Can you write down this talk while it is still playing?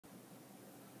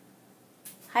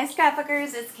Hi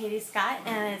scrapbookers, it's Katie Scott,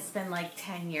 and it's been like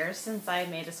 10 years since I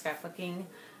made a scrapbooking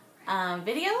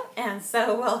video, and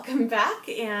so welcome back.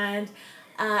 And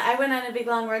I went on a big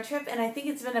long road trip, and I think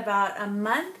it's been about a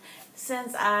month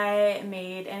since I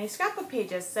made any scrapbook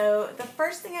pages. So the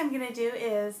first thing I'm going to do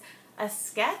is a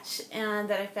sketch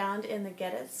that I found in the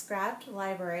Get It Scrapped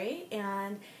library,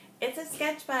 and it's a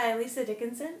sketch by Lisa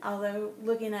Dickinson, although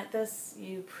looking at this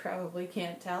you probably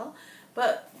can't tell.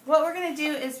 But what we're going to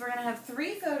do is we're going to have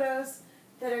 3 photos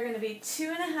that are going to be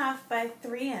 2.5 by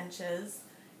 3 inches.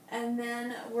 And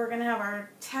then we're going to have our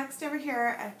text over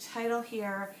here, a title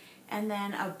here, and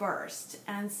then a burst.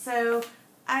 And so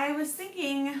I was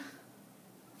thinking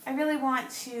I really want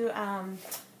to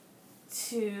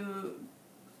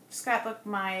scrapbook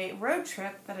my road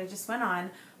trip that I just went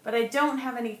on, but I don't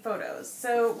have any photos.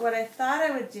 So what I thought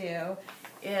I would do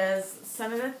is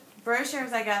some of the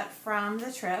brochures I got from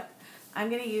the trip, I'm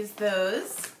going to use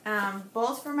those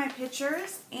both for my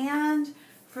pictures and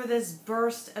for this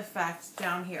burst effect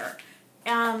down here.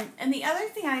 And the other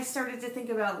thing I started to think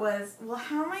about was, well,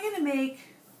 how am I going to make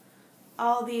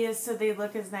all these so they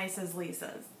look as nice as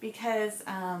Lisa's? Because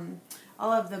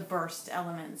all of the burst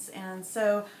elements. And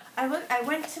so I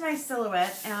went to my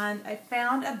silhouette and I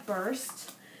found a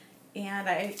burst, and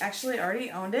I actually already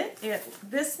owned it.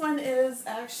 This one is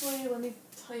actually, let me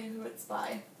tell you who it's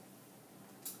by.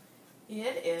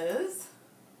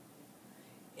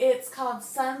 It's called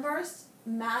Sunburst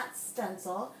Matte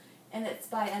Stencil, and it's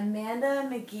by Amanda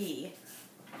McGee.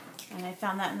 And I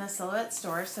found that in the Silhouette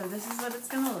store, so this is what it's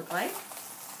going to look like.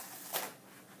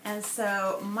 And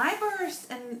so my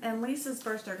burst and Lisa's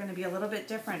burst are going to be a little bit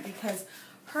different, because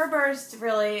her burst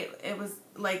really, it was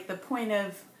like the point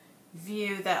of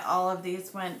view that all of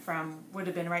these went from would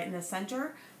have been right in the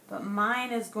center, but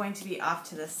mine is going to be off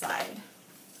to the side,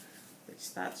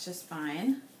 which that's just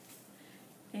fine.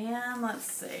 And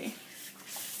let's see.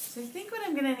 So I think what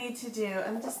I'm going to need to do,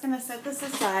 I'm just going to set this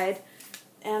aside,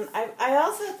 and I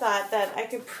also thought that I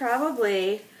could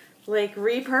probably like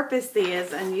repurpose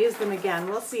these and use them again.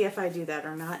 We'll see if I do that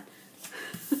or not.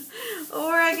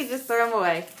 Or I could just throw them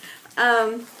away,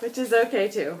 which is okay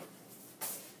too.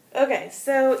 Okay,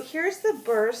 so here's the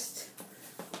burst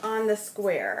on the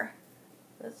square.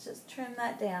 Let's just trim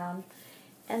that down.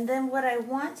 And then what I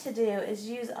want to do is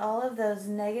use all of those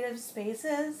negative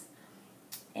spaces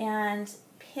and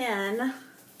pin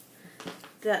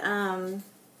the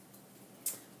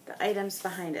items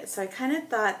behind it. So I kind of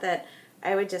thought that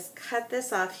I would just cut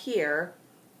this off here,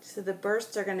 so the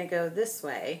bursts are going to go this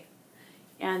way,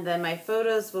 and then my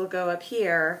photos will go up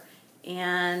here,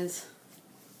 and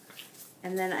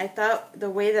then I thought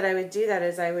the way that I would do that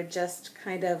is I would just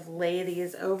kind of lay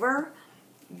these over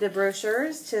the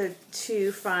brochures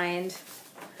to find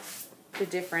the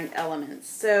different elements.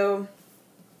 So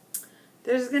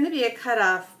there's going to be a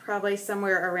cutoff probably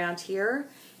somewhere around here,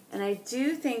 and I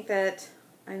do think that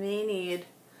I may need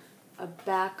a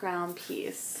background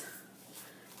piece.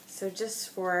 So just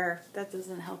for, that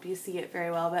doesn't help you see it very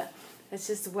well, but it's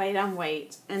just white on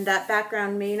white, and that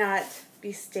background may not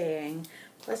be staying.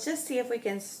 Let's just see if we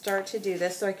can start to do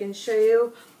this so I can show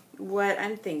you what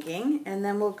I'm thinking, and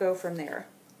then we'll go from there.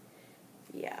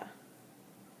 Yeah.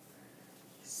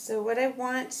 So what I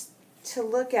want to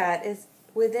look at is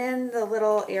within the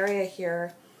little area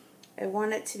here, I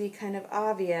want it to be kind of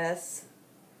obvious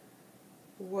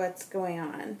what's going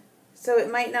on. So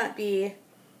it might not be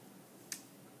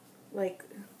like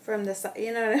from the side,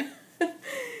 you know.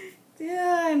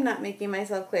 Yeah, I'm not making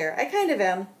myself clear. I kind of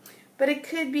am. But it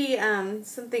could be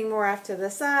something more off to the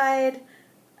side.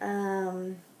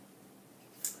 Not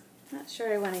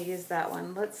sure I want to use that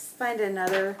one. Let's find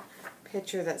another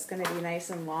picture that's going to be nice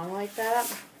and long like that.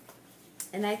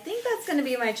 And I think that's going to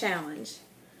be my challenge,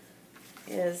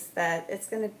 is that it's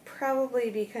going to probably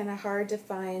be kind of hard to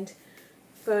find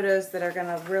photos that are going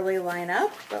to really line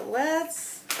up, but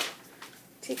let's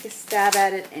take a stab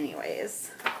at it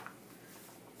anyways.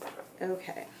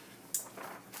 Okay.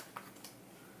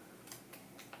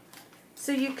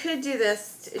 So you could do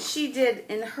this. She did,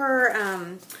 in her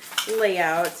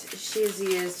layout, she's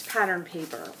used pattern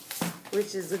paper,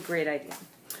 which is a great idea.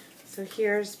 So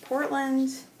here's Portland.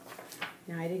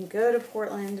 Now I didn't go to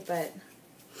Portland, but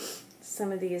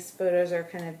some of these photos are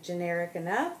kind of generic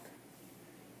enough.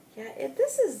 Yeah,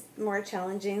 this is more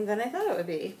challenging than I thought it would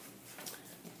be.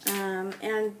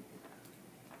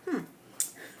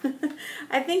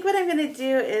 I think what I'm going to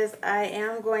do is I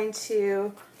am going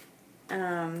to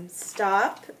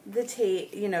stop the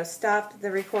tape, stop the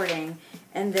recording,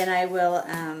 and then I will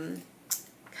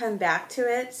come back to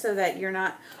it so that you're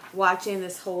not watching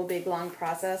this whole big long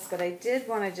process. But I did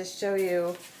want to just show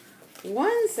you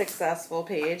one successful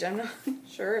page. I'm not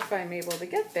sure if I'm able to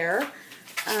get there.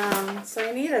 So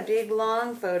I need a big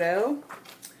long photo.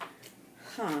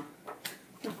 Huh.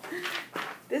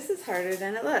 This is harder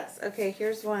than it looks. Okay,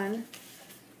 here's one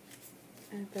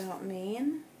about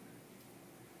Maine.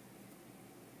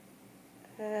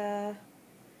 That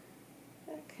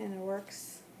kind of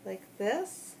works like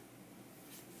this.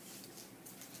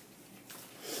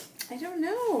 I don't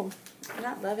know. I'm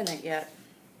not loving it yet.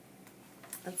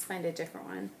 Let's find a different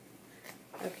one.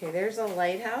 Okay, there's a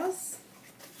lighthouse.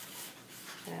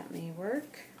 That may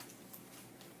work.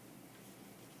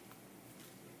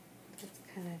 That's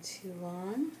kind of too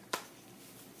long.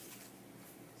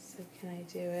 So can I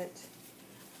do it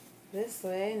this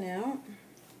way? No.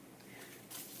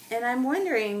 And I'm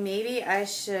wondering, maybe I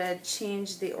should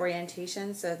change the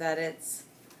orientation so that it's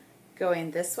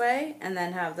going this way and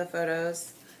then have the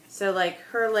photos. So like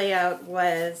her layout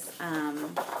was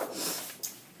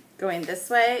going this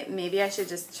way. Maybe I should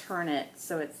just turn it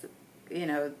so it's, you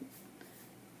know,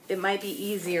 it might be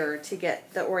easier to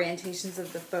get the orientations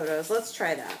of the photos. Let's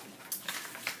try that.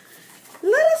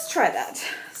 Let us try that.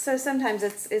 So sometimes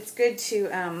it's good to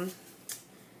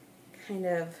kind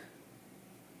of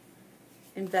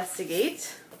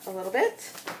investigate a little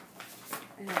bit.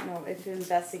 I don't know if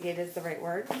investigate is the right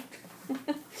word.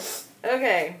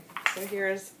 Okay, so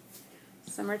here's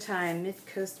summertime,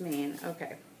 mid-coast Maine.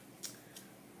 Okay.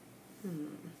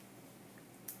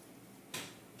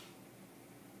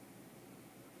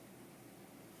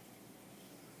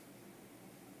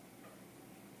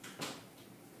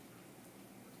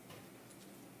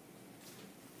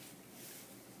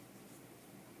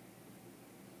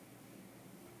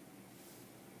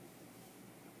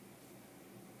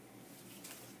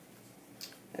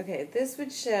 Okay, this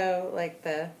would show like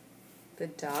the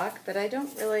dock, but I don't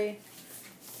really,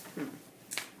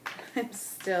 I'm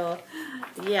still,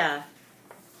 yeah,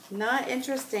 not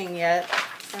interesting yet.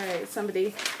 Sorry,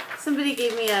 somebody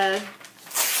gave me a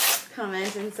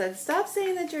comment and said, stop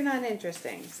saying that you're not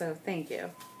interesting. So thank you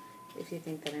if you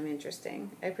think that I'm interesting.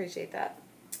 I appreciate that.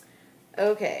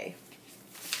 Okay.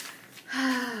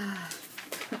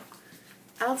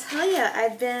 I'll tell you,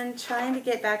 I've been trying to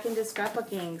get back into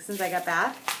scrapbooking since I got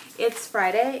back. It's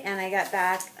Friday, and I got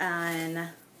back on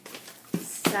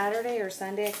Saturday or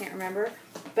Sunday, I can't remember.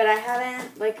 But I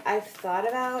haven't, like, I've thought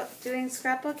about doing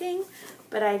scrapbooking,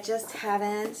 but I just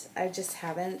haven't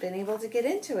been able to get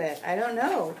into it. I don't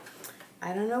know.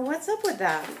 I don't know what's up with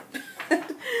that.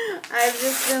 I've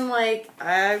just been like,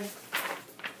 I'm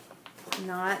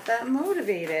not that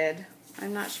motivated.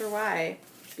 I'm not sure why.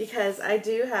 Because I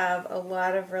do have a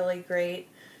lot of really great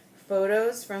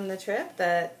photos from the trip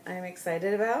that I'm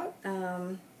excited about.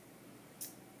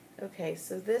 Okay,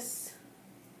 so this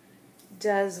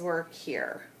does work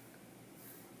here.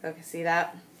 Okay, see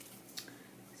that?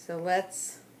 So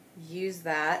let's use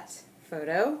that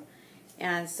photo.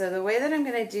 And so the way that I'm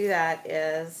going to do that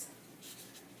is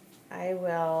I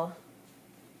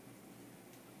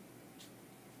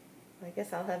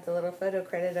guess I'll have the little photo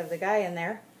credit of the guy in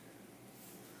there.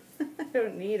 I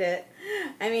don't need it.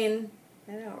 I mean,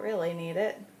 I don't really need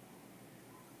it.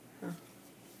 Huh.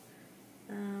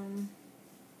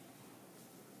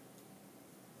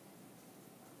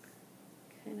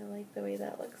 Kind of like the way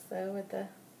that looks though with the,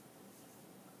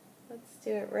 let's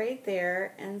do it right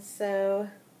there. And so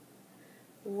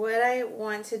what I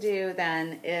want to do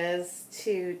then is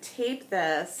to tape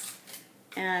this,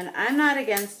 and I'm not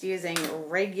against using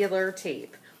regular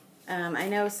tape. I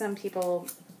know some people,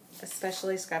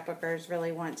 especially scrapbookers,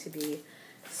 really want to be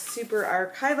super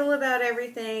archival about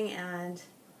everything, and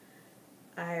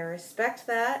I respect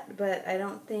that, but I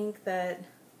don't think that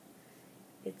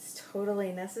it's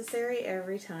totally necessary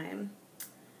every time.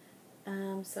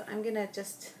 So I'm going to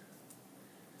just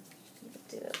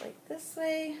do it like this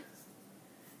way.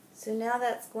 So now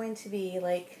that's going to be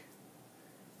like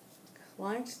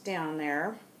clunked down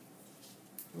there.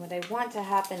 What I want to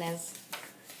happen is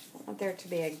I want there to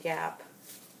be a gap.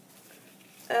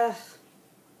 Ugh.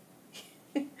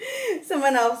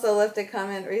 Someone also left a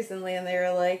comment recently, and they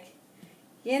were like,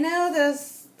 you know,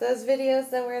 those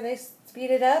videos that where they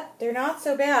speed it up, they're not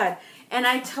so bad. And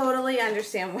I totally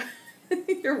understand.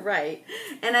 You're right.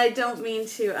 And I don't mean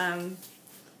to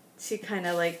kind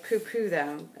of like poo-poo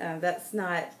them. That's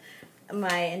not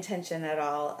my intention at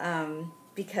all.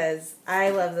 Because I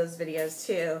love those videos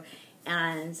too.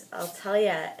 And I'll tell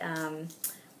you,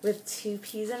 with 2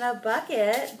 peas in a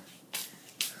bucket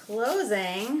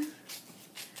closing,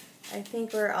 I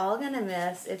think we're all going to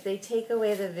miss if they take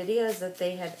away the videos that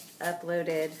they had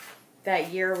uploaded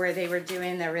that year where they were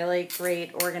doing the really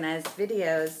great organized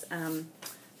videos.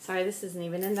 Sorry, this isn't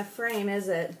even in the frame, is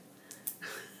it?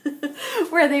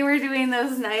 where they were doing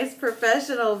those nice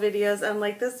professional videos,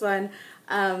 unlike this one,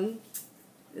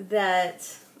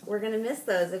 that we're going to miss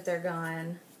those if they're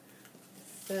gone.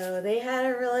 So they had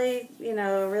a really,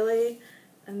 really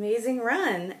amazing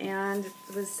run, and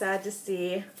it was sad to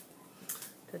see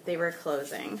that they were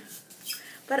closing.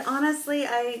 But honestly,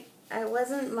 I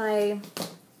wasn't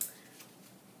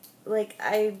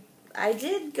I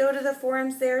did go to the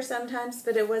forums there sometimes,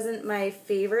 but it wasn't my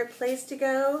favorite place to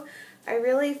go. I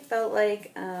really felt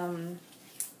like, when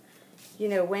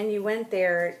you went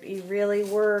there, you really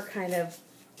were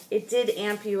it did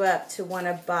amp you up to want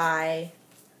to buy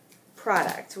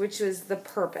product, which was the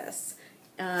purpose.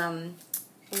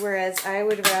 Whereas I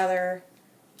would rather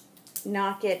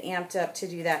not get amped up to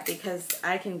do that, because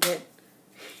I can get,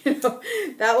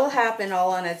 that will happen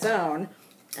all on its own.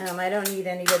 I don't need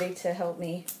anybody to help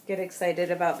me get excited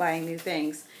about buying new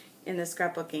things in the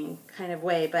scrapbooking kind of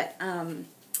way. But,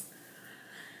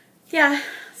 yeah,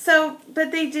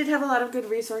 but they did have a lot of good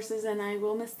resources, and I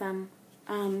will miss them.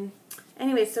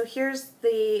 Anyway, so here's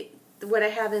what I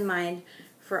have in mind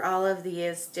for all of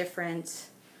these different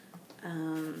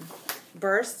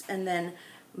bursts, and then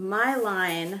my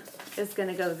line is going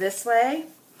to go this way,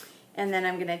 and then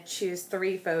I'm going to choose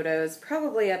 3 photos,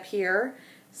 probably up here.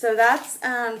 So that's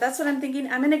what I'm thinking.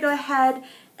 I'm going to go ahead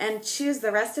and choose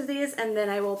the rest of these, and then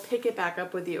I will pick it back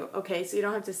up with you. Okay, so you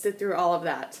don't have to sit through all of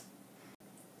that.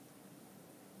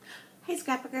 Hey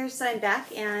scrapbookers, so I'm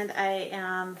back, and I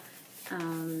am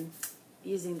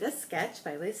using this sketch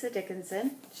by Lisa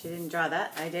Dickinson. She didn't draw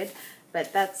that, I did,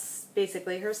 but that's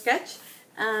basically her sketch.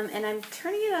 And I'm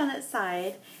turning it on its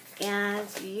side and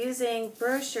using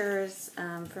brochures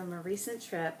from a recent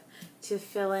trip to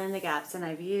fill in the gaps. And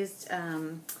I've used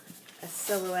a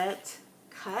silhouette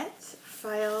cut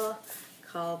file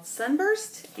called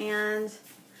Sunburst, and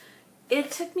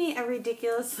it took me a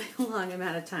ridiculously long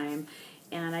amount of time.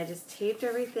 And I just taped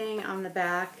everything on the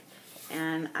back,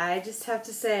 and I just have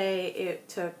to say it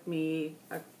took me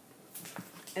an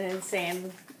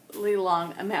insanely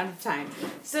long amount of time.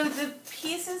 So the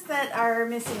pieces that are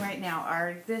missing right now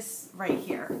are this right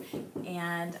here,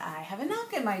 and I have a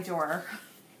knock at my door.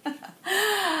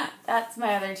 That's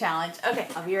my other challenge. Okay,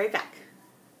 I'll be right back.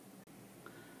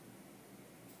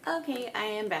 Okay, I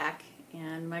am back,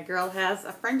 and my girl has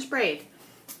a French braid.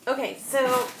 Okay,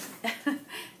 so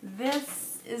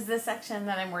this is the section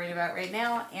that I'm worried about right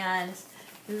now, and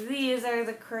these are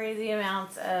the crazy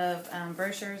amounts of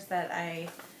brochures that I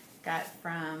got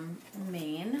from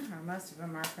Maine, or most of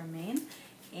them are from Maine,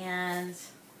 and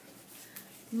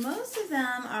most of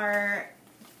them are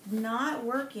not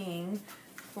working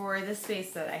for the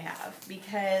space that I have,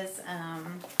 because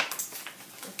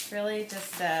it's really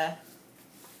just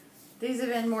these have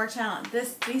been more challenging.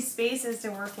 These spaces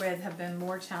to work with have been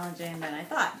more challenging than I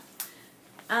thought.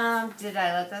 Did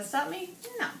I let that stop me?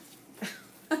 No.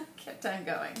 Kept on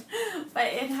going. But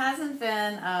it hasn't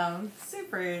been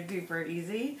super duper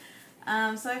easy.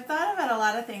 So I've thought about a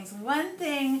lot of things. One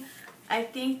thing I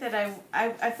think that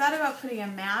I've thought about putting a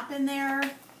map in there,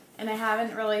 and I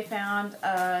haven't really found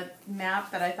a map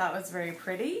that I thought was very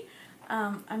pretty.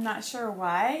 I'm not sure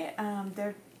why.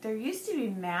 There used to be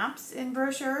maps in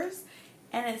brochures,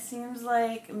 and it seems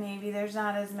like maybe there's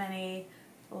not as many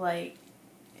like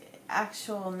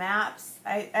actual maps.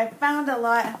 I found a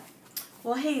lot.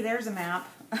 Well, hey, there's a map.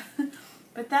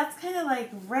 But that's kind of like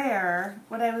rare.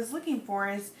 What I was looking for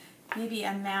is maybe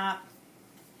a map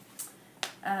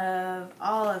of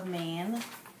all of Maine,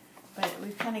 but we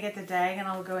kind of get the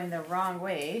diagonal going the wrong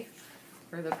way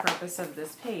for the purpose of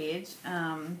this page.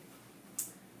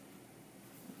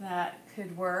 That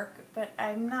could work, but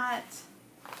I'm not,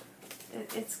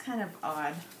 it's kind of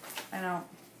odd. I don't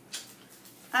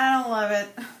love it,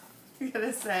 I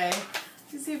gotta say.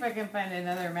 Let's see if I can find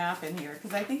another map in here,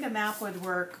 because I think a map would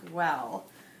work well.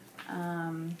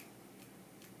 Yeah,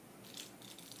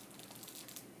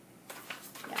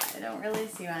 I don't really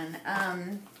see one.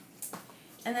 And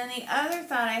then the other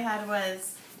thought I had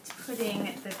was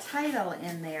putting the title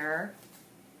in there.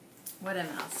 What a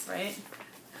mess, right?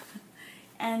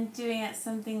 And doing it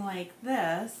something like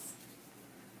this,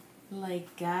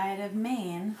 like Guide of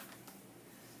Maine.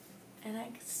 And I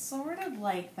sort of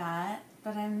like that,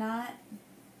 but I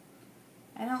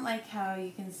don't like how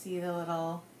you can see the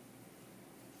little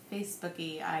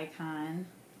Facebooky icon.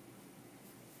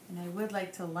 And I would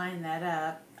like to line that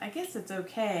up. I guess it's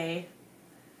okay.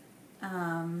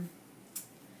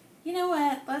 You know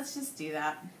what? Let's just do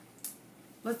that.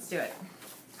 Let's do it.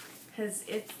 Because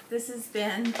this has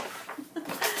been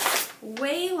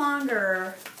way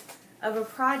longer of a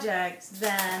project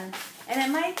than, And it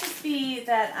might just be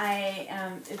that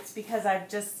it's because I'm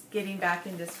just getting back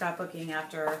into scrapbooking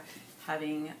after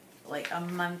having like a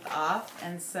month off.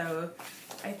 And so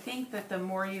I think that the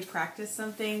more you practice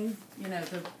something, you know,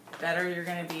 the better you're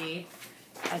going to be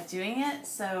at doing it.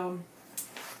 So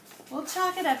we'll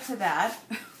chalk it up to that.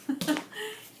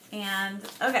 And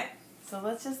okay, so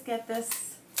let's just get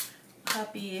this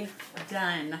puppy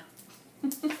done.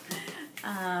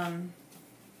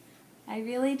 I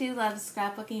really do love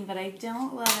scrapbooking, but I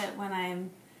don't love it when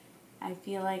I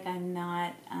feel like I'm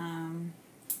not, when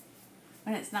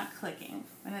it's not clicking,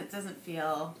 when it doesn't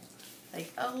feel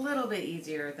like a little bit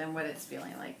easier than what it's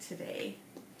feeling like today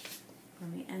for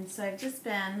me. And so I've just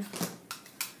been,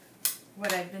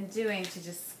 what I've been doing to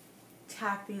just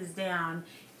tack these down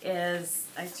is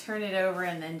I turn it over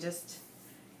and then just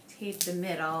tape the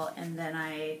middle, and then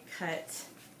I cut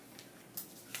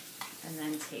and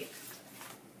then tape.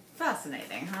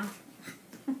 Fascinating, huh?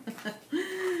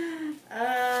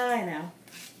 I know.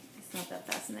 It's not that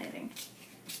fascinating.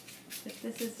 But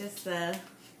this is just the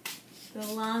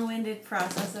long-winded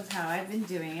process of how I've been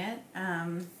doing it.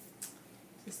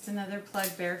 Just another plug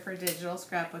there for digital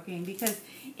scrapbooking, because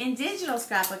in digital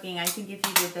scrapbooking, I think if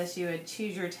you did this, you would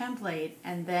choose your template,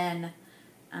 and then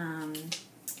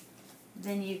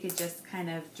you could just kind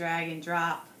of drag and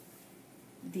drop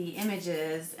the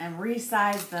images and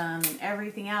resize them and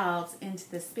everything else into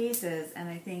the spaces, and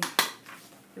I think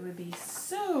it would be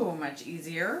so much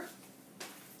easier.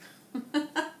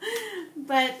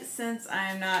 But since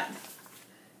I'm not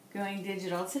going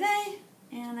digital today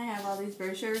and I have all these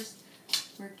brochures,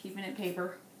 we're keeping it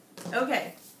paper.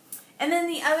 Okay. And then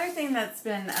the other thing that's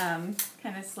been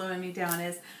kind of slowing me down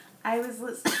is I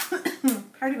was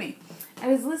pardon me. I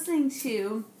was listening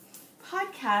to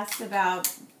podcasts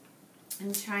about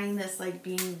and trying this, like,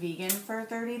 being vegan for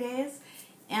 30 days,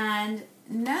 and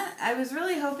I was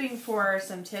really hoping for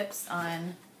some tips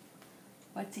on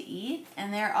what to eat,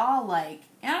 and they're all like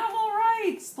animal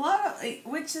rights, blah,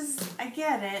 which is, I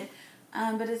get it,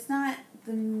 but it's not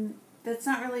that's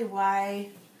not really why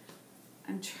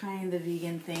I'm trying the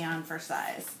vegan thing on for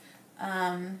size.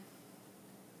 And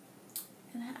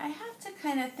I have to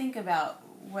kind of think about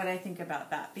what I think about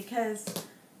that, because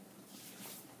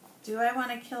do I want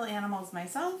to kill animals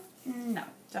myself? No,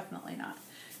 definitely not.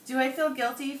 Do I feel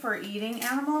guilty for eating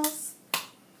animals?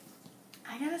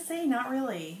 I gotta say, not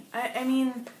really. I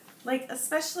mean, like,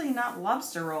 especially not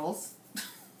lobster rolls.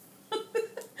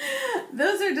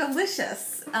 Those are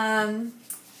delicious.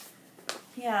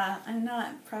 Yeah, I'm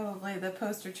not probably the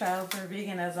poster child for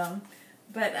veganism,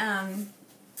 but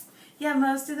yeah,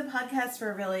 most of the podcasts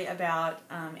were really about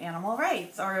animal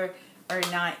rights or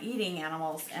not eating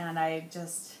animals, and I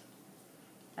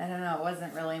don't know, it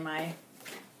wasn't really my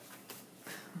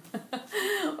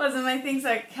thing, so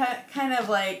I kind of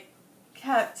like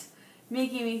kept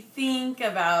making me think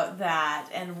about that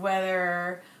and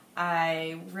whether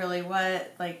I really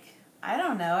I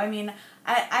don't know. I mean,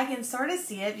 I can sort of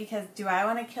see it, because do I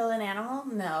want to kill an animal?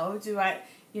 No. Do I,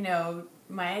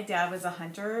 my dad was a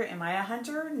hunter. Am I a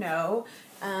hunter? No.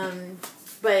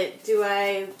 But do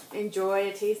I enjoy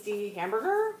a tasty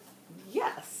hamburger?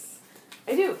 Yes,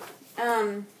 I do.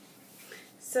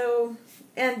 So,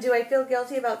 and do I feel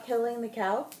guilty about killing the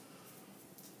cow?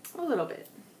 A little bit.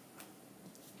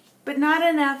 But not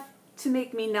enough to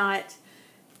make me not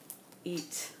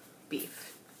eat beef.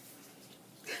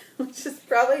 Which is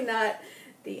probably not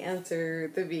the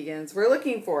answer the vegans were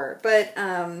looking for. But,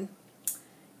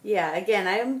 yeah, again,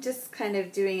 I'm just kind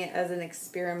of doing it as an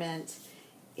experiment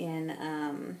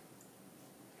in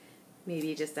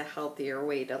maybe just a healthier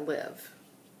way to live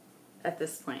at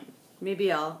this point.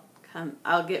 Maybe I'll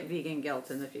get vegan guilt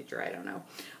in the future. I don't know.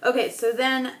 Okay, so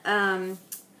then,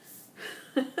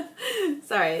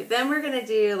 sorry, then we're going to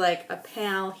do like a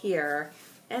panel here.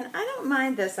 And I don't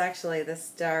mind this, actually, this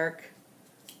dark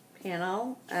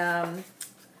panel, but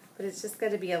it's just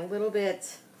got to be a little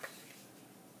bit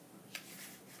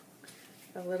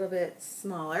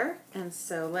smaller. And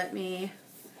so let me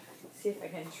see if I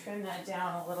can trim that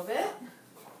down a little bit.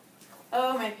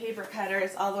 Oh, my paper cutter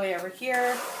is all the way over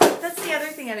here. That's the other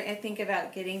thing I think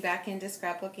about getting back into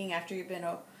scrapbooking after you've been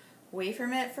away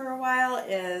from it for a while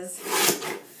is,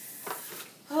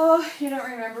 oh, you don't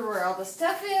remember where all the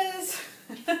stuff is.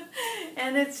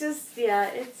 And it's just, yeah,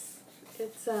 it's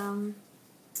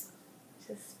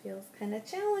just feels kind of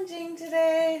challenging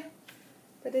today,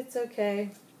 but it's okay.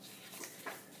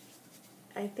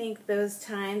 I think those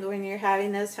times, when you're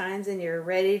having those times and you're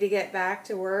ready to get back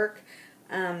to work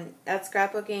at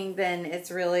scrapbooking, then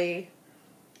it's really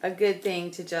a good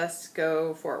thing to just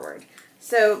go forward.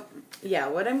 So yeah,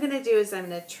 what I'm going to do is I'm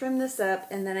going to trim this up,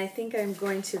 and then I think I'm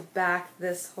going to back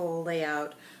this whole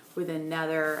layout with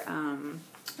another,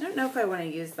 I don't know if I want to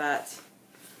use that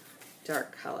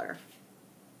dark color.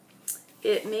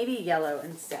 It may be yellow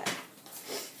instead,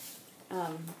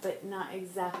 but not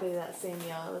exactly that same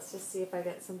yellow. Let's just see if I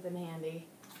get something handy.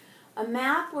 A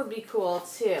map would be cool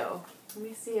too. Let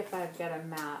me see if I've got a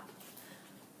map.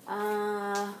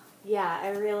 Yeah, I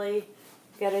really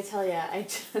gotta tell you, I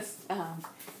just,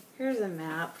 here's a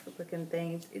map looking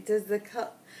thing. It does the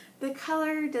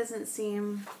color doesn't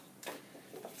seem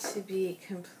to be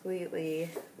completely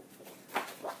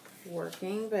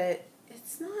working, but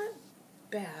it's not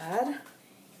bad.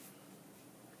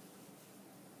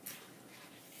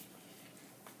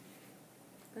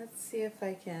 Let's see if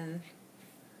I can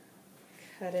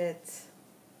cut it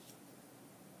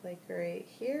like right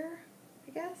here,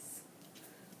 I guess.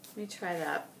 Let me try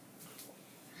that.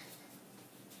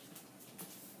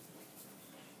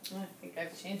 I think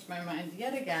I've changed my mind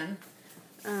yet again.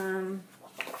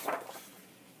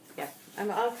 Yeah,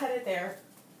 I'll cut it there.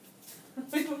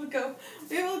 We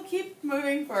will keep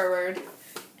moving forward.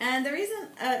 And the reason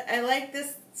I like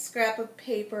this scrap of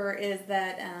paper is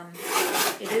that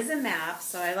it is a map,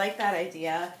 so I like that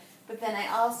idea. But then I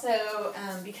also,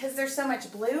 because there's so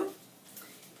much blue,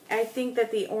 I think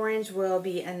that the orange will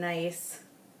be a nice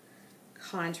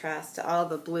contrast to all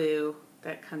the blue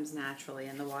that comes naturally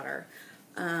in the water.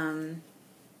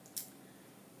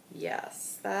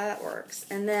 Yes, that works.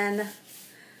 And then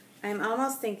I'm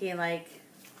almost thinking, like,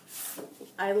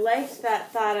 I liked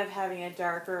that thought of having a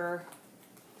darker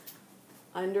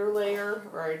underlayer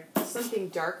or something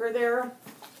darker there,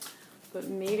 but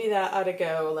maybe that ought to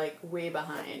go like way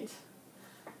behind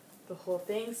the whole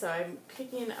thing. So I'm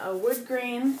picking a wood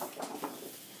grain,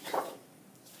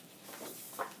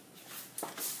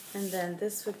 and then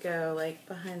this would go like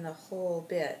behind the whole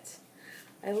bit.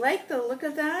 I like the look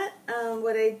of that.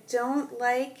 What I don't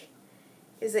like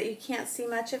is that you can't see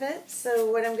much of it.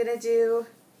 So what I'm going to do,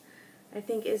 I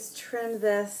think, is trim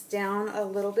this down a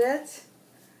little bit,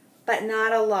 but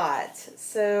not a lot.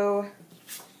 So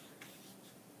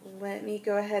let me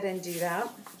go ahead and do that.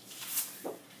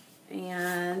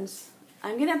 And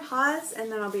I'm going to pause,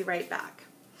 and then I'll be right back.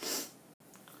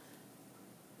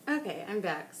 Okay, I'm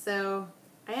back. So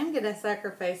I am going to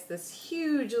sacrifice this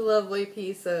huge, lovely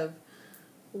piece of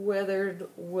weathered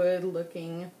wood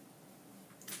looking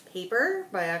paper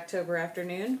by October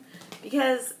afternoon,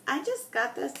 because I just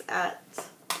got this at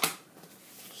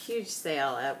a huge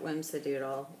sale at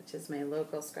Whimsadoodle, which is my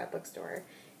local scrapbook store.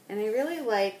 And I really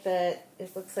like that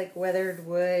it looks like weathered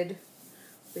wood,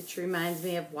 which reminds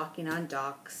me of walking on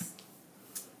docks.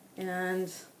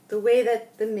 And the way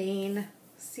that the Maine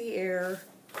sea air,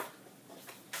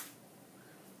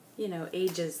 you know,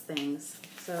 ages things.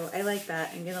 So I like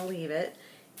that. I'm going to leave it.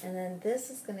 And then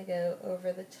this is going to go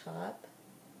over the top.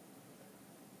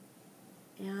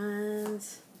 And,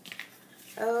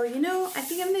 oh, you know, I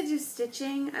think I'm going to do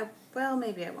stitching. Well,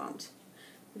 maybe I won't.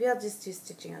 Maybe I'll just do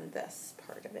stitching on this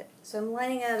part of it. So I'm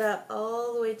lining it up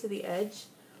all the way to the edge.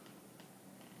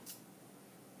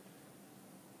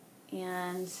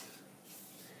 And,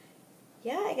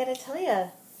 yeah, I got to tell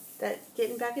you that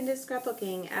getting back into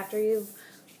scrapbooking after you've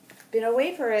been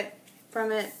away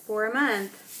from it for a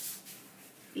month,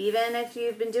 even if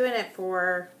you've been doing it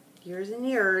for years and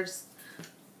years,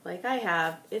 like I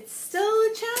have, it's still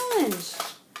a challenge.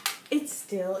 It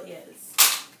still is.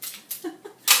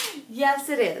 Yes,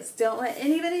 it is. Don't let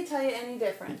anybody tell you any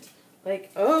different. Like,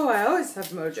 oh, I always have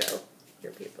mojo.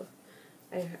 Hear people.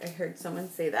 I heard someone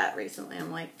say that recently.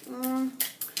 I'm like,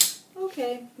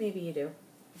 okay, maybe you do.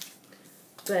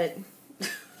 But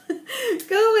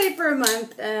go away for a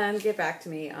month and get back to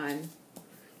me on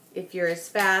if you're as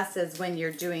fast as when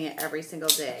you're doing it every single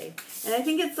day. And I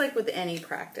think it's like with any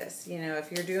practice. You know,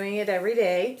 if you're doing it every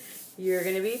day, you're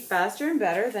going to be faster and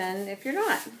better than if you're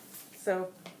not. So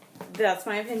that's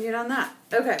my opinion on that.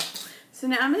 Okay, so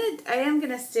now I am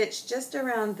going to stitch just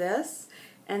around this,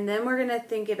 and then we're going to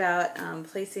think about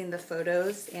placing the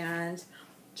photos and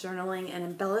journaling and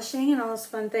embellishing and all those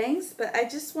fun things. But I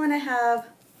just want to have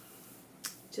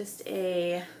just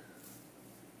a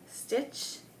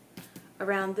stitch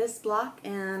around this block,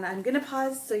 and I'm going to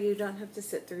pause so you don't have to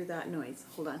sit through that noise.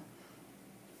 Hold on.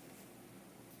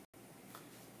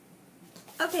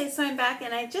 Okay, so I'm back,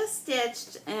 and I just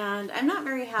stitched, and I'm not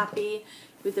very happy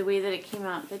with the way that it came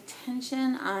out. The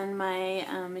tension on my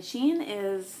machine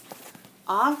is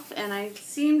off, and I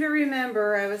seem to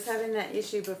remember I was having that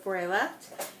issue before I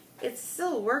left. It's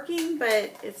still working,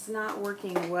 but it's not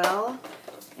working well,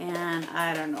 and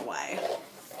I don't know why.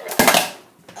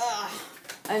 Ugh,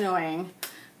 annoying.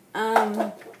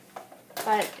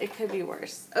 But it could be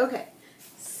worse. Okay,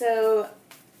 so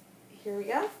here we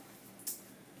go.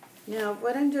 Now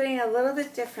what I'm doing a little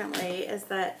bit differently is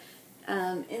that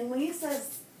in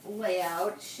Lisa's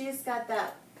layout, she's got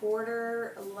that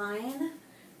border line,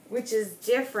 which is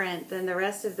different than the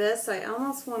rest of this, so I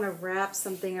almost want to wrap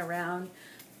something around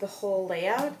the whole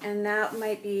layout, and that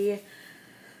might be,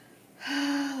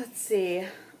 let's see,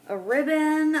 a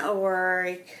ribbon, or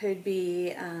it could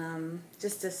be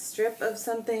just a strip of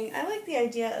something. I like the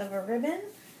idea of a ribbon.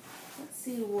 Let's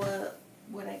see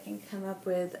what I can come up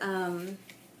with.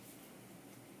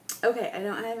 Okay, I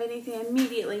don't have anything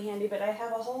immediately handy, but I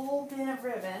have a whole bin of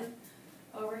ribbon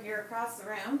over here across the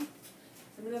room. So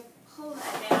I'm going to pull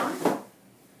that down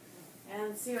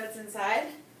and see what's inside.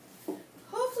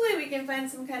 Hopefully we can find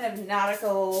some kind of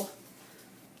nautical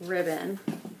ribbon.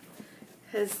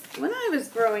 Because when I was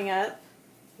growing up,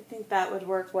 I think that would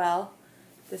work well.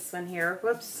 This one here,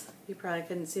 whoops, you probably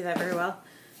couldn't see that very well.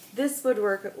 This would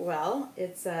work well.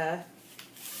 It's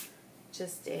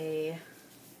just a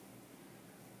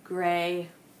gray,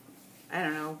 I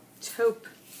don't know, taupe,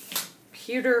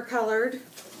 pewter colored.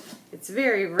 It's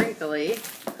very wrinkly,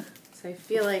 so I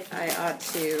feel like I ought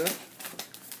to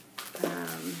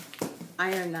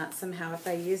iron that somehow if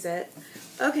I use it.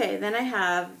 Okay, then I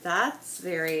have, that's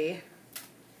very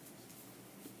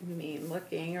mean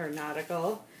looking or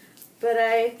nautical, but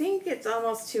I think it's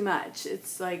almost too much.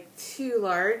 It's like too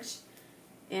large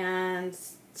and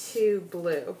too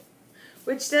blue,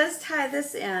 which does tie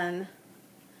this in.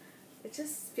 It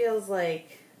just feels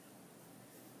like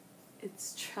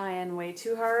it's trying way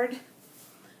too hard.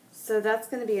 So that's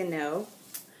going to be a no.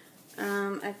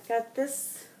 I've got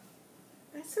this.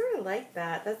 I sort of like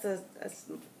that. That's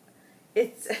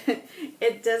it's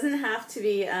it doesn't have to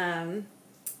be, I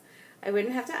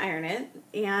wouldn't have to iron it,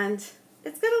 and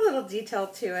it's got a little detail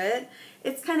to it.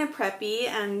 It's kind of preppy,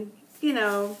 and you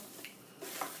know,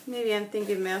 maybe I'm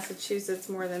thinking Massachusetts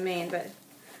more than Maine, but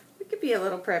we could be a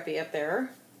little preppy up there.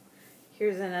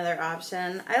 Here's another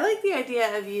option. I like the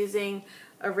idea of using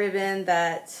a ribbon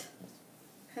that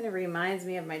kind of reminds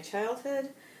me of my childhood.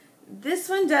 This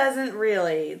one doesn't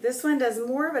really. This one does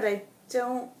more, but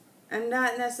I'm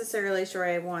not necessarily sure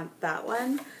I want that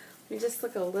one. Let me just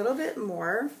look a little bit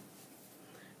more.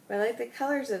 I like the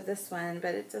colors of this one,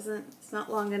 but it's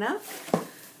not long enough.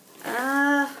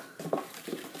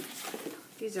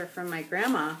 These are from my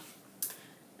grandma.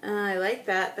 I like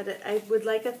that, but I would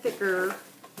like a thicker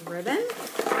ribbon.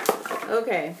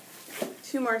 Okay,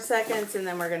 2 more seconds and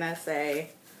then we're gonna say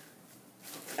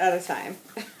out of time.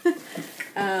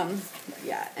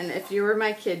 Yeah, and if you were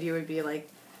my kid, you would be like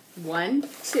 1,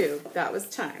 2, that was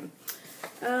time.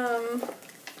 I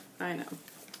know.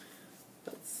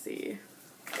 Let's see.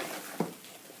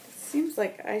 It seems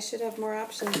like I should have more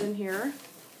options in here,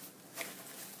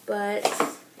 but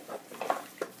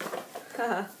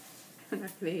I'm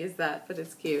not gonna use that, but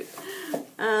it's cute.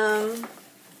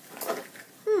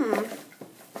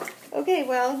 Okay,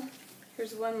 well,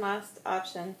 here's one last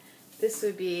option. This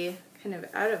would be kind of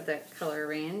out of the color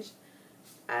range.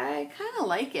 I kind of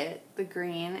like it, the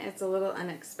green. It's a little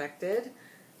unexpected.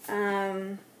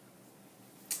 I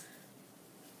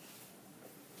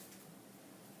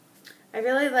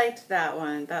really liked that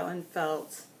one. That one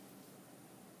felt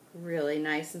really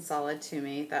nice and solid to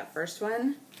me, that first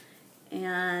one.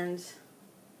 And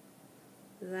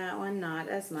that one not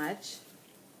as much.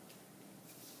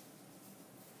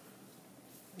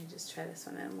 Let me just try this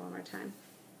one in one more time.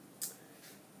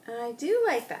 I do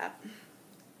like that.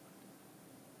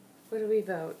 What do we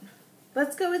vote?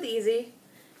 Let's go with easy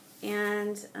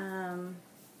and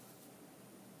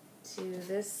do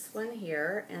this one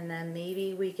here, and then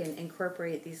maybe we can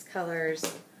incorporate these colors,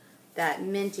 that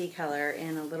minty color,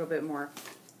 in a little bit more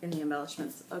in the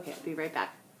embellishments. Okay, I'll be right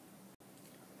back.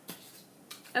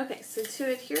 Okay, so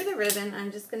to adhere the ribbon,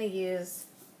 I'm just going to use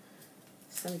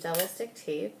some double stick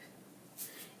tape.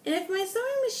 And if my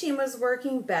sewing machine was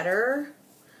working better,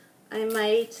 I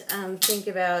might think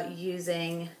about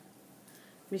using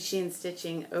machine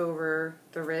stitching over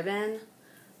the ribbon.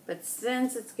 But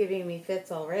since it's giving me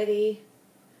fits already,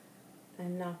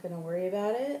 I'm not going to worry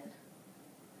about it.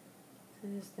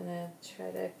 I'm just going to try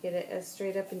to get it as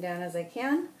straight up and down as I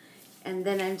can. And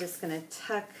then I'm just going to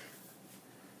tuck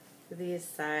these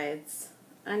sides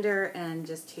under and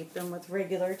just tape them with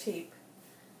regular tape.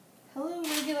 Hello,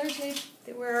 regular tape.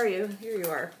 Where are you? Here you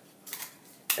are.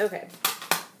 Okay.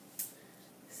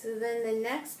 So then the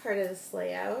next part of this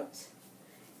layout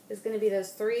is going to be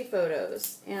those 3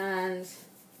 photos. And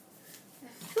I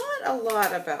thought a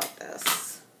lot about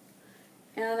this.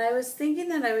 And I was thinking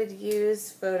that I would use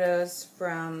photos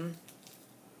from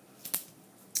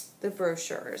the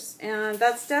brochures. And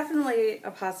that's definitely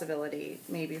a possibility,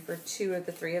 maybe for 2 of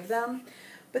the 3 of them.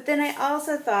 But then I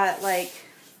also thought, like,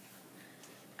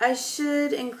 I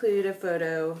should include a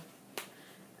photo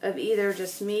of either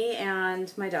just me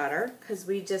and my daughter, because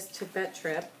we just took that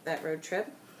road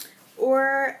trip,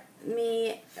 or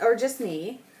just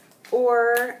me,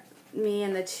 or me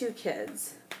and the 2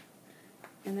 kids.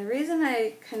 And the reason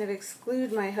I kind of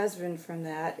exclude my husband from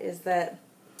that is that,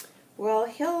 well,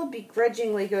 he'll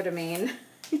begrudgingly go to Maine.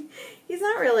 He's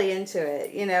not really into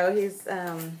it, you know. He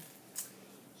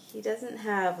doesn't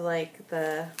have like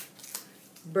the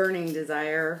burning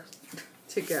desire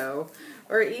to go,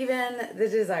 or even the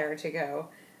desire to go.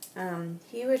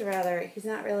 He would rather, he's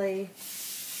not really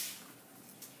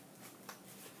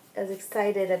as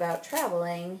excited about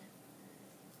traveling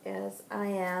as I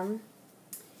am.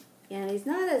 And he's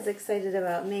not as excited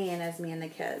about Maine as me and the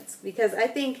kids. Because I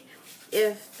think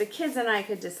if the kids and I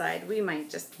could decide, we might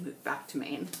just move back to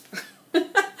Maine.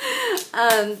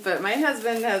 But my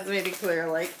husband has made it clear,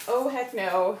 like, oh, heck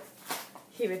no.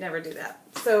 He would never do that.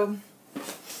 So,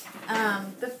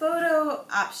 the photo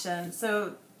option.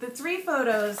 So, the 3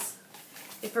 photos,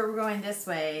 if it were going this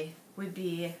way, would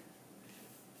be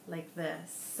like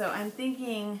this. So, I'm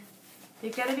thinking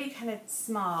they've got to be kind of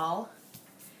small.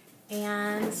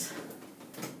 And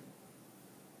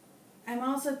I'm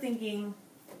also thinking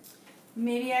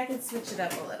maybe I could switch it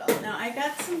up a little. Now, I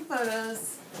got some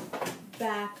photos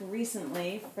back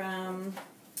recently from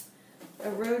a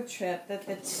road trip that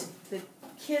the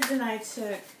kids and I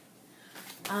took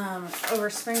over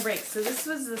spring break. So this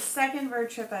was the 2nd road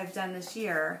trip I've done this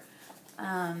year.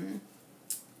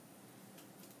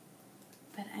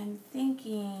 But I'm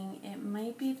thinking it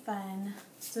might be fun.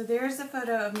 So there's a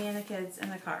photo of me and the kids in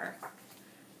the car.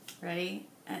 Ready?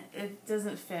 And it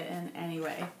doesn't fit in any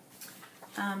way.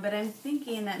 But I'm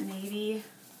thinking that maybe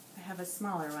I have a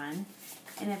smaller one.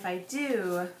 And if I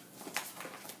do,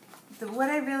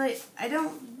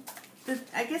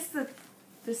 I guess the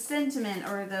sentiment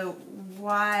or the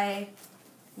why,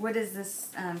 what is this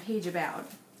page about,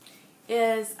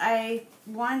 is I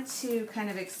want to kind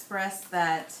of express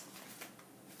that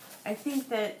I think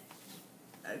that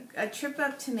a trip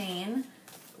up to Maine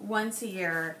once a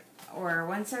year or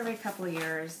once every couple of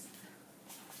years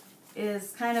is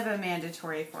kind of a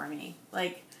mandatory for me.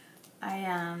 Like,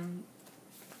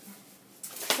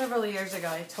 several years ago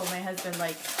I told my husband,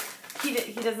 like, he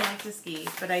doesn't like to ski,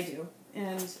 but I do.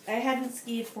 And I hadn't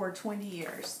skied for 20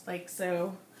 years. Like,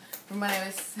 so from when I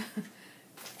was,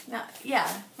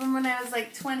 from when I was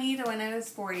like 20 to when I was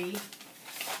 40,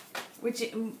 which,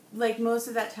 like, most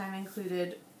of that time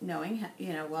included knowing,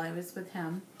 you know, while I was with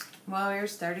him, while we were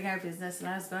starting our business, and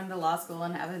I was going to law school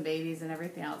and having babies and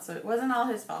everything else, so it wasn't all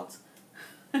his fault.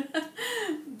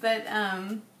 But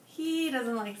he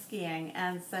doesn't like skiing,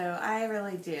 and so I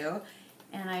really do.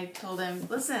 And I told him,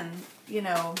 listen, you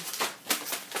know,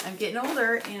 I'm getting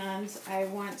older, and I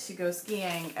want to go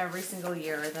skiing every single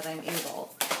year that I'm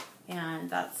able. And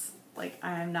that's, like,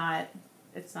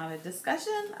 it's not a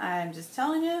discussion, I'm just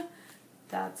telling you.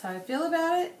 That's how I feel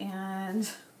about it, and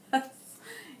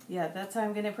that's how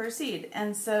I'm going to proceed.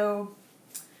 And so,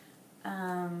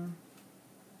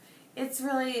 it's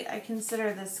really, I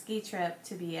consider the ski trip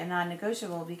to be a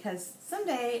non-negotiable, because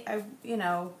someday,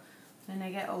 when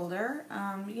I get older,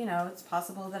 it's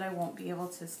possible that I won't be able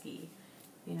to ski.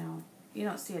 You know, you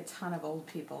don't see a ton of old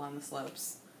people on the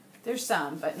slopes. There's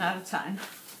some, but not a ton.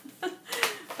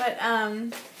 But,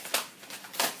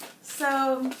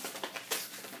 so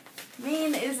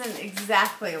Maine isn't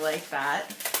exactly like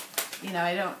that. You know,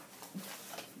 I don't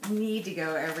need to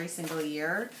go every single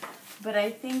year, but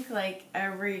I think like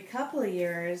every couple of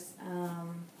years,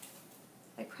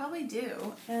 I probably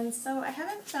do. And so I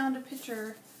haven't found a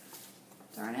picture,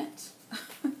 darn it.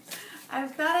 I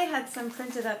thought I had some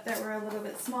printed up that were a little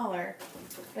bit smaller,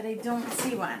 but I don't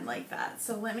see one like that.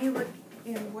 So let me look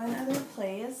in one other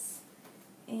place.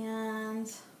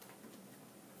 And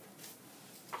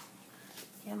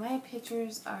yeah, my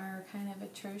pictures are kind of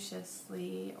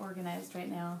atrociously organized right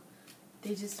now.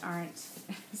 They just aren't.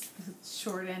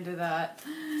 Short end of that.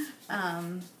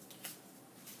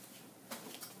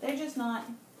 They're just not.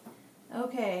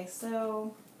 Okay,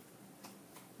 so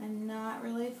I'm not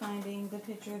really finding the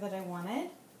picture that I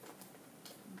wanted.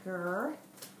 Grr.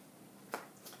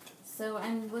 So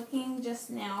I'm looking just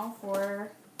now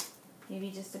for maybe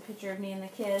just a picture of me and the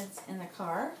kids in the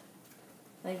car.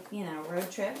 Like, you know, road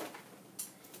trip.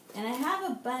 And I have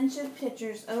a bunch of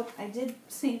pictures. Oh, I did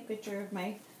see a picture of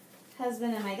my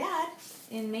husband and my dad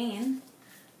in Maine.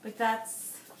 But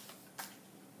that's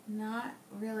not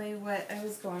really what I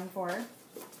was going for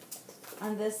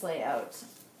on this layout.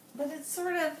 but it's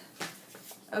sort of,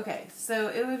 okay, so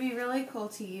it would be really cool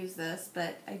to use this,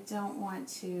 but I don't want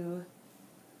to,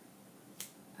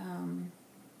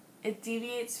 it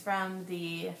deviates from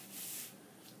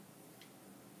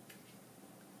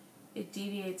it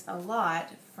deviates a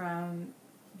lot from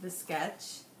the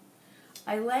sketch.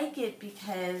 I like it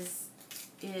because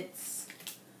it's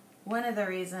one of the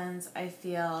reasons I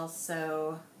feel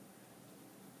so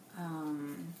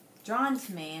drawn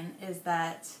to Maine is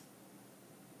that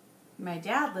my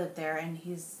dad lived there and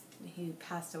he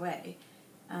passed away.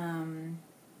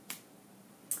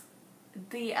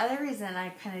 The other reason I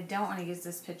kind of don't want to use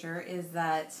this picture is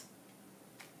that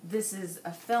this is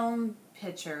a film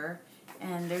picture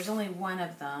and there's only one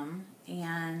of them,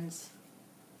 and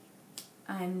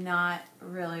I'm not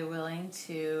really willing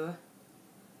to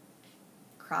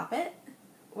crop it,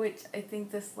 which I think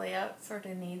this layout sort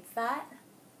of needs that.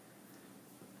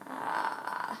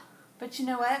 But you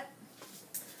know what?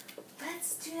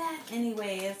 Let's do that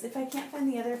anyways. If I can't find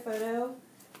the other photo,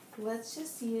 let's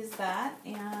just use that,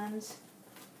 and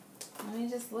let me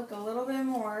just look a little bit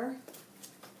more.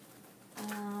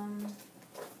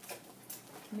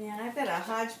 Man, I've got a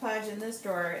hodgepodge in this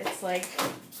drawer. It's like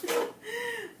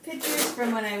pictures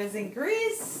from when I was in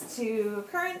Greece to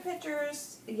current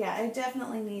pictures. Yeah, I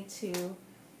definitely need to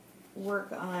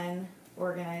work on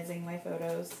organizing my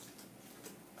photos.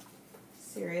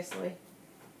 Seriously.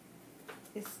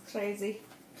 It's crazy.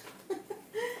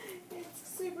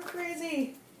 It's super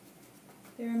crazy.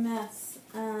 They're a mess.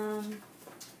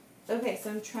 Okay, so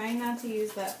I'm trying not to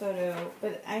use that photo,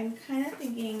 but I'm kind of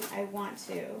thinking I want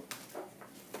to.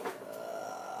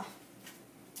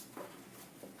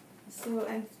 So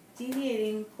I'm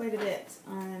deviating quite a bit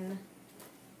on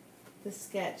the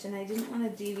sketch, and I didn't want to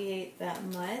deviate that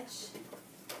much.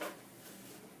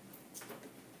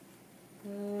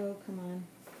 Oh, come on.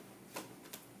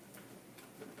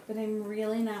 But I'm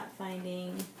really not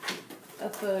finding a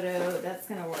photo that's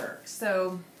going to work.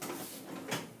 So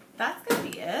that's going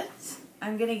to be it.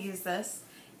 I'm going to use this.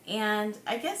 And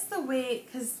I guess the way,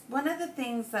 because one of the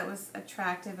things that was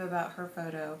attractive about her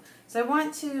photo, so I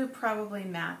want to probably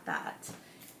map that.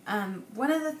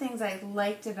 One of the things I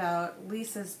liked about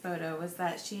Lisa's photo was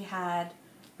that she had,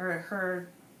 or her,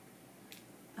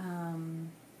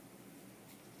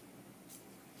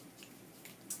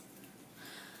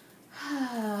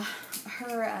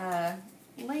 her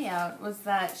layout was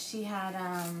that she had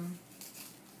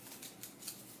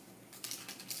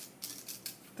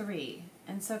 3.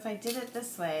 And so if I did it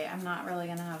this way, I'm not really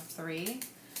going to have 3,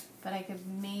 but I could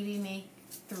maybe make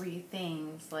 3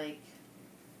 things, like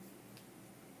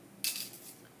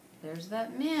there's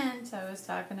that mint I was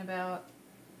talking about,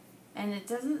 and it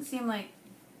doesn't seem like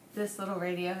this little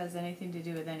radio has anything to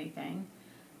do with anything,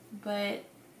 but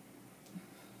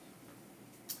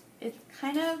it's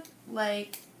kind of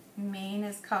like Maine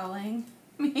is calling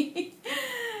me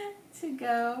to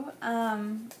go.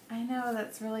 I know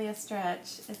that's really a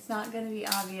stretch. It's not going to be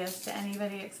obvious to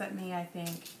anybody except me, I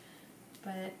think,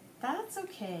 but that's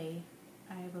okay,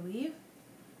 I believe.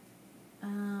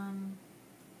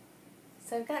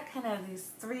 So I've got kind of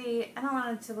these 3, I don't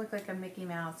want it to look like a Mickey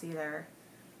Mouse either.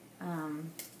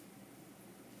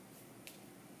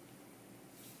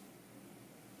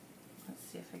 Let's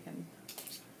see if I can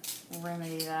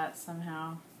remedy that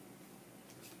somehow.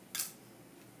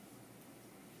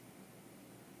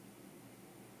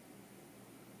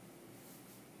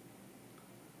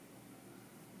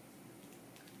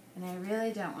 And I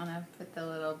really don't want to put the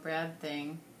little bread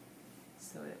thing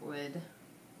so it would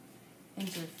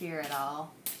interfere at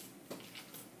all.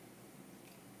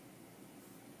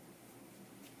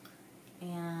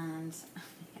 And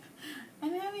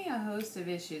I'm having a host of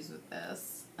issues with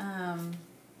this. Darn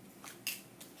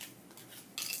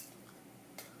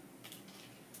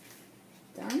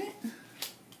it.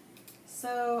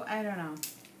 So, I don't know.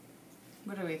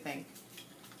 What do we think?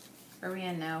 Are we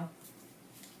in no?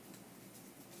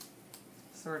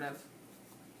 Sort of.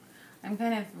 I'm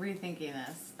kind of rethinking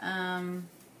this.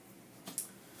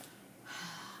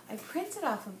 I printed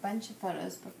off a bunch of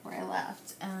photos before I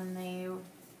left, and they, no,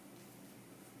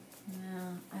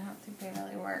 I don't think they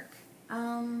really work.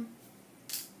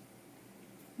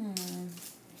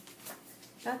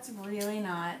 That's really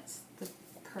not the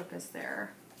purpose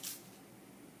there.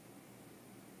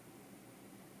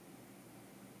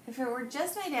 If it were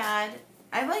just my dad,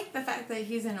 I like the fact that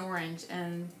he's in orange,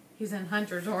 and he's in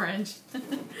Hunter's orange,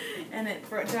 and it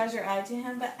draws your eye to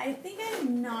him, but I think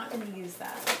I'm not going to use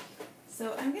that.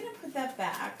 So I'm going to put that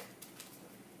back,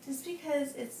 just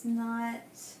because it's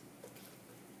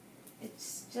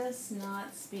just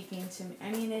not speaking to me.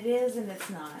 I mean, it is and it's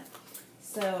not.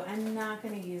 so I'm not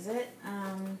going to use it.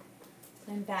 I'm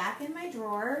back in my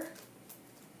drawer.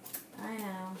 I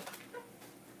know.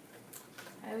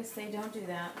 I always say don't do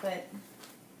that, but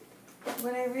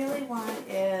what I really want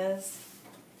is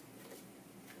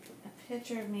a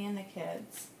picture of me and the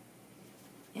kids.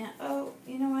 And, oh,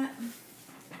 you know what?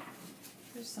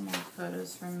 There's some old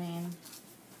photos from Maine.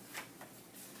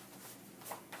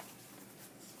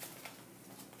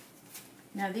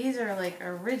 Now these are like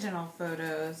original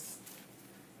photos,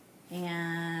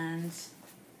 and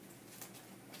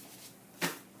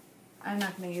I'm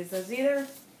not going to use those either.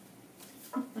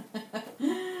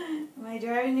 Am I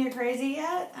driving you crazy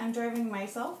yet? I'm driving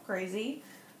myself crazy.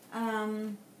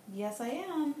 Yes, I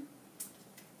am.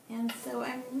 And so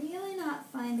I'm really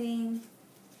not finding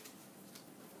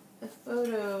a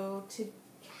photo to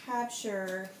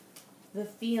capture the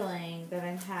feeling that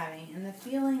I'm having. And the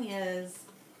feeling is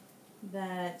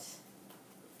that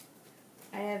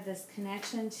I have this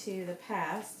connection to the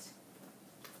past.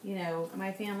 You know,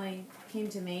 my family came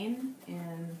to Maine,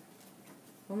 and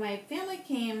well, my family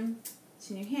came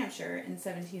to New Hampshire in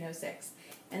 1706.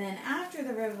 And then after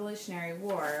the Revolutionary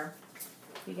War,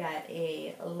 we got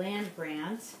a land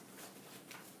grant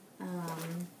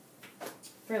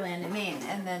for land in Maine.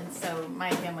 And then, so my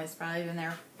family's probably been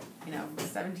there, you know,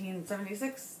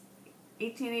 1776,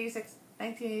 1886,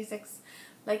 1986,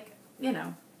 like, you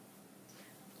know,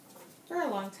 for a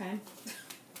long time,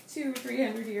 200 or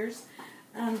 300 years,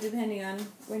 depending on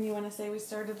when you want to say we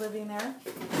started living there.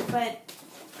 But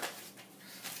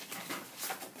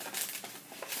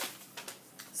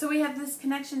so we have this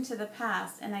connection to the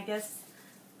past, and I guess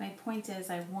my point is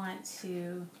I want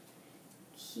to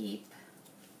keep,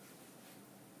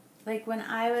 like when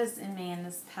I was in Maine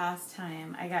this past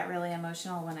time, I got really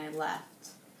emotional when I left,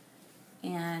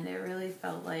 and it really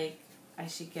felt like I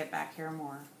should get back here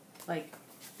more. Like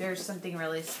there's something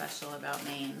really special about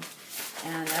Maine,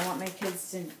 and I want my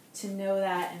kids to know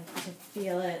that and to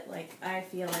feel it like I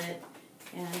feel it,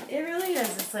 and it really is.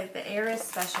 It's like the air is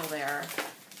special there,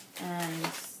 and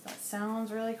that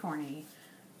sounds really corny,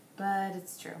 but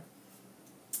it's true.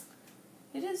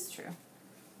 It is true.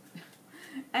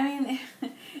 I mean,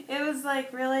 it was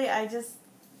like really, I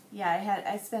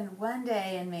spent one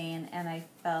day in Maine, and I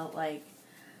felt like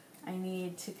I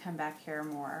need to come back here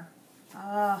more.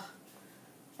 Oh,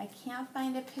 I can't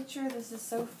find a picture. This is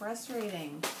so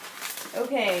frustrating.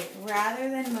 Okay, rather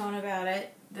than moan about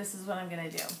it, this is what I'm going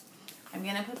to do. I'm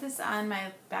going to put this on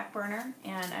my back burner,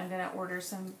 and I'm going to order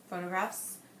some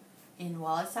photographs in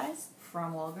wallet size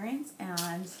from Walgreens,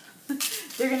 and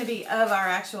they're going to be of our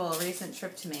actual recent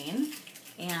trip to Maine.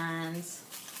 And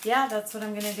yeah, that's what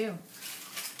I'm going to do.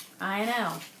 I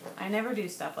know. I never do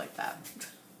stuff like that.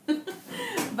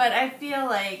 But I feel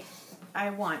like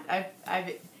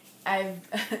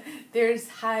there's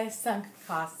high sunk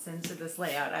costs into this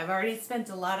layout. I've already spent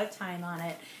a lot of time on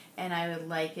it, and I would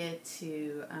like it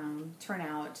to turn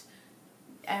out.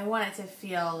 I want it to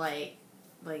feel like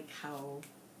how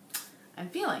I'm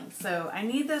feeling. So I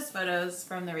need those photos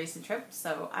from the recent trip,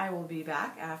 so I will be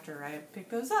back after I pick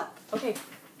those up. Okay,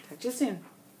 talk to you soon.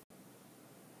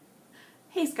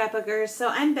 Hey Scrapbookers, so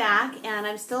I'm back, and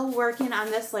I'm still working on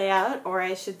this layout, or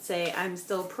I should say I'm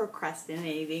still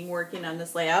procrastinating working on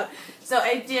this layout. So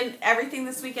I did everything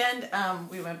this weekend.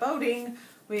 We went boating,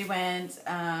 we went,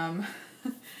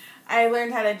 I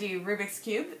learned how to do Rubik's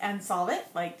Cube and solve it,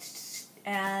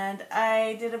 and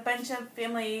I did a bunch of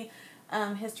family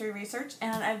history research,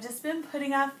 and I've just been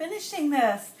putting off finishing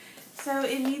this. So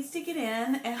it needs to get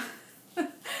in, and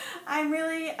I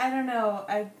don't know,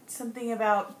 something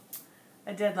about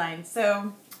a deadline.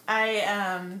 So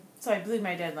I blew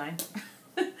my deadline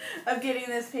of getting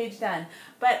this page done.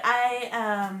 But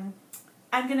I'm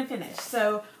going to finish.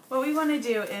 So what we want to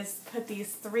do is put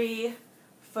these 3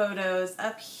 photos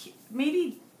up here.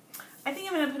 Maybe, I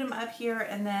think I'm going to put them up here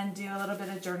and then do a little bit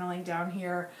of journaling down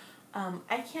here.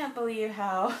 I can't believe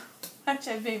how much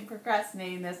I've been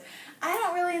procrastinating this. I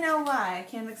don't really know why. I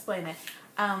can't explain it.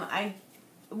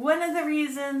 One of the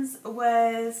reasons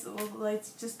was, well,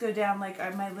 let's just go down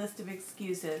my list of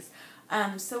excuses.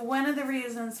 So one of the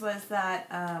reasons was that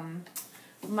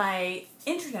my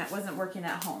internet wasn't working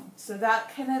at home. So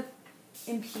that kind of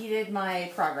impeded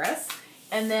my progress.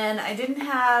 And then I didn't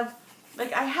have,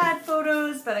 I had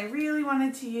photos, but I really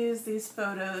wanted to use these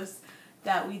photos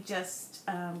that we just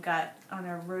got on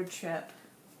our road trip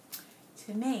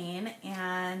to Maine,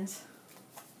 and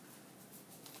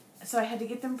so I had to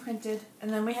get them printed,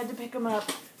 and then we had to pick them up,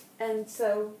 and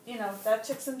so, that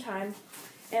took some time,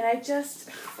 and I just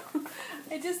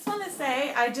want to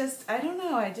say, I don't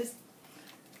know, I just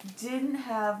didn't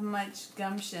have much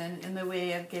gumption in the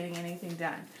way of getting anything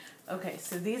done. Okay,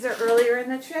 so these are earlier in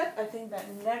the trip. I think that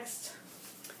next,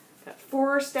 got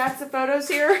 4 stacks of photos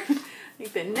here. I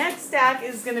think the next stack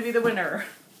is going to be the winner.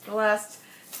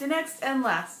 The next and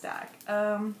last stack.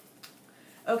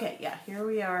 Okay, yeah, here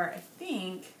we are, I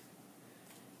think.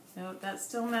 Nope, that's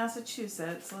still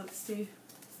Massachusetts. Let's see.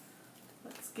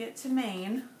 Let's get to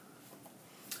Maine.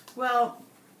 Well,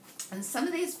 and some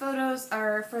of these photos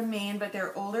are from Maine, but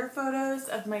they're older photos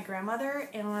of my grandmother,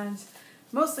 and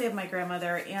mostly of my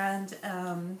grandmother, and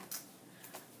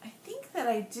I think that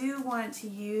I do want to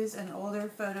use an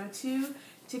older photo too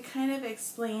to kind of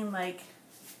explain, like,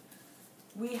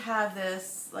 we have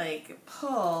this like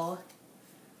pull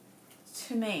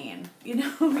to Maine. You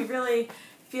know, we really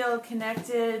feel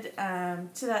connected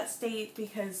to that state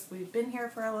because we've been here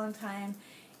for a long time.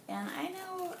 And I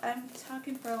know I'm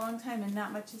talking for a long time and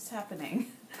not much is happening.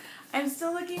 I'm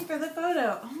still looking for the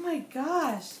photo. Oh my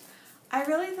gosh. I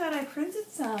really thought I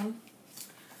printed some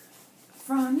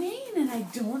from Maine and I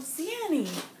don't see any.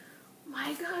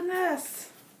 My goodness.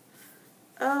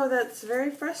 Oh, that's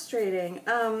very frustrating.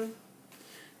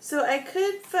 So I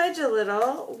could fudge a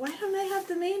little. Why don't I have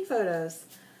the Maine photos?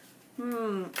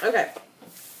 Okay.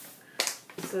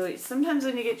 So sometimes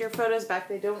when you get your photos back,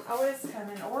 they don't always come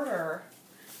in order.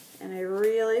 And I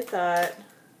really thought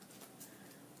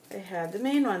I had the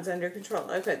Maine ones under control.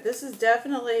 Okay, this is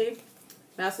definitely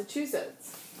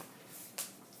Massachusetts.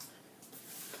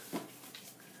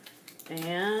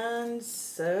 And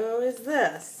so is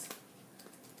this.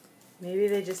 Maybe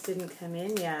they just didn't come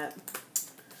in yet.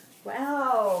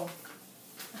 Wow.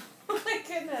 Oh my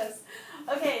goodness.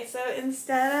 Okay, so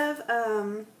instead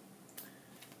of,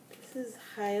 this is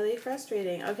highly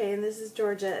frustrating. Okay, and this is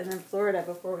Georgia and then Florida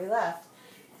before we left.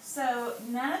 So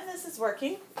none of this is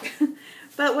working.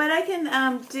 But what I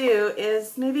can do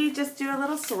is maybe just do a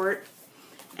little sort.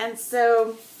 And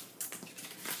so,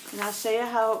 and I'll show you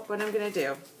what I'm going to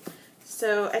do.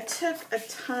 So I took a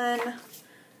ton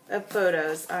of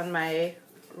photos on my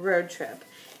road trip.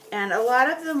 And a lot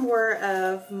of them were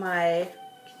of my,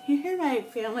 can you hear my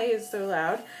family is so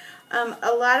loud?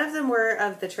 A lot of them were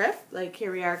of the trip, like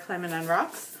here we are climbing on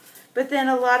rocks. But then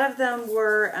a lot of them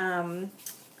were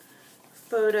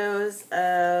photos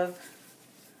of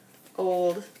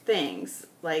old things,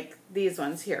 like these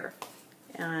ones here.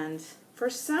 And for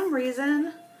some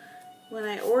reason, when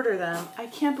I order them, I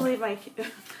can't believe like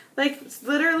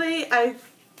literally I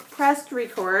pressed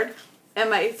record and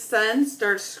my son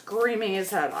starts screaming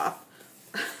his head off.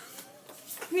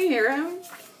 Can you hear him?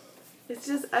 It's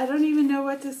just, I don't even know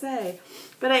what to say.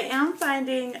 But I am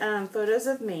finding photos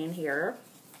of Maine here.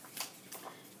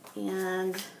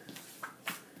 And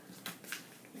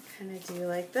I kind of do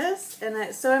like this.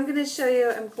 And so I'm going to show you,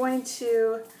 I'm going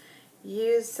to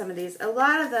use some of these. A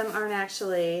lot of them aren't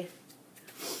actually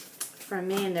from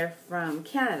Maine. They're from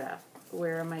Canada,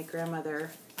 where my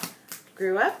grandmother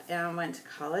grew up and went to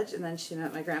college, and then she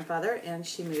met my grandfather and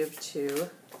she moved to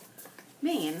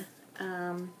Maine.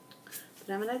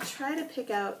 But I'm going to try to pick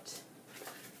out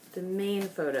the Maine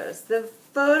photos. The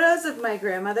photos of my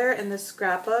grandmother in the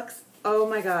scrapbooks, oh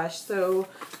my gosh. So,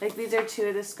 like, these are 2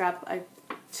 of the I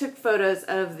took photos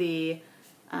of the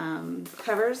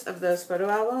covers of those photo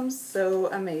albums.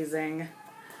 So amazing.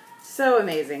 So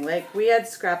amazing. Like, we had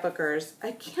scrapbookers.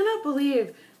 I cannot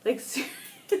believe, like,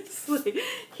 seriously,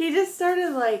 he just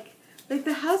started, like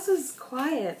the house was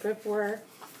quiet before.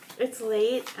 It's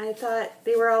late. I thought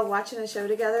they were all watching a show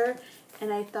together,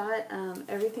 and I thought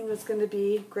everything was going to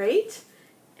be great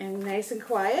and nice and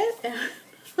quiet. And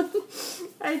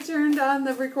I turned on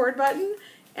the record button,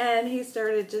 and he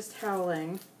started just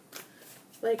howling.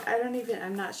 Like,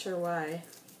 I'm not sure why.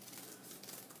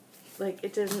 Like,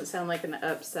 it doesn't sound like an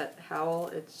upset howl.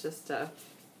 It's just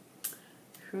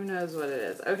who knows what it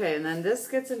is. Okay, and then this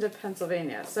gets into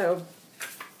Pennsylvania. So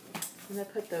I'm going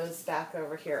to put those back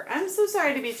over here. I'm so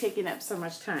sorry to be taking up so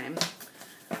much time.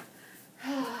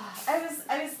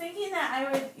 I was thinking that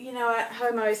I would, you know, how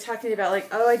I'm always talking about, like,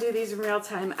 oh, I do these in real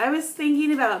time. I was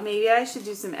thinking about maybe I should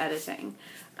do some editing.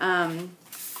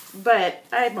 But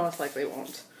I most likely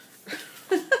won't.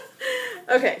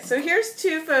 Okay, so here's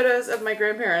 2 photos of my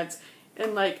grandparents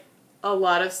in, like, a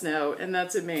lot of snow, and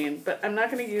that's in Maine. But I'm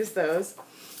not going to use those.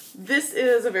 This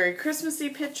is a very Christmassy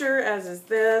picture, as is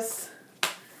this.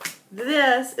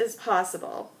 This is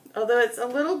possible, although it's a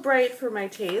little bright for my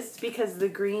taste because the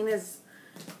green is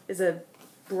a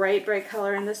bright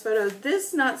color in this photo.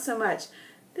 This, not so much.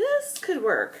 This could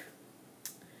work.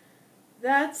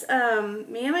 That's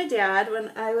me and my dad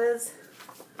when I was,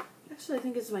 actually I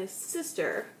think it's my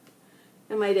sister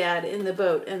and my dad in the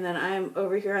boat, and then I'm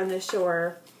over here on the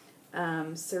shore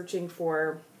searching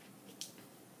for,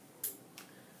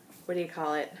 what do you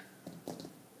call it?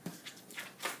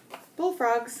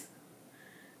 bullfrogs.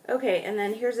 Okay, and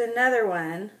then here's another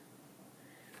one.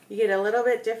 You get a little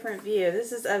bit different view.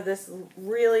 This is of this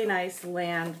really nice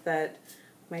land that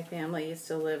my family used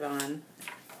to live on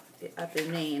up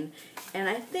in Maine. And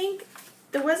I think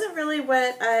that wasn't really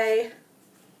what I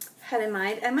had in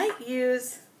mind. I might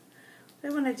use,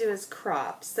 what I want to do is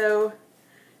crop. So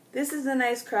this is a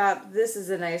nice crop. This is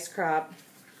a nice crop.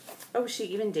 Oh, she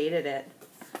even dated it.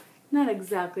 Not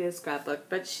exactly a scrapbook,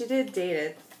 but she did date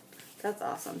it. That's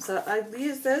awesome. So I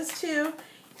used those two.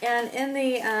 And in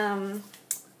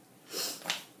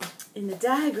the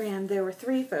diagram, there were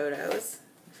 3 photos.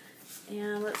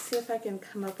 And let's see if I can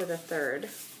come up with a third.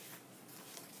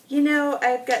 You know,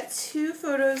 I've got 2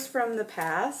 photos from the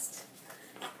past,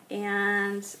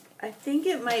 and I think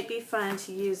it might be fun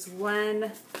to use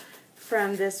one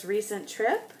from this recent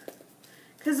trip.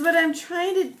 Because what I'm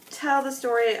trying to tell the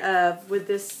story of with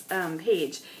this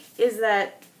page is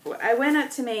that I went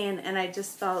up to Maine and I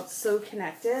just felt so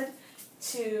connected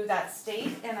to that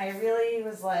state, and I really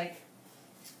was like,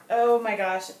 oh my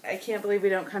gosh, I can't believe we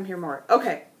don't come here more.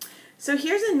 Okay, so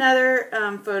here's another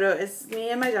photo. It's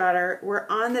me and my daughter. We're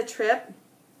on the trip.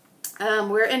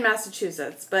 We're in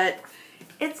Massachusetts, but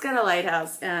it's got a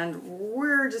lighthouse, and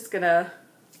we're just gonna,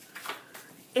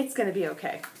 it's gonna be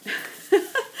okay.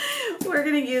 We're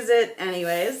gonna use it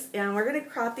anyways, and we're gonna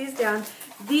crop these down.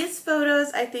 These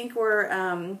photos I think were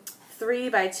 3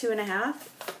 by 2.5.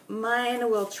 Mine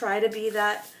will try to be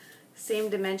that same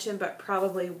dimension, but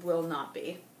probably will not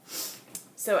be.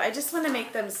 So I just want to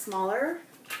make them smaller.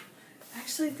 I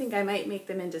actually think I might make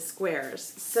them into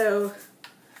squares. So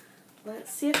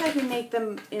let's see if I can make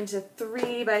them into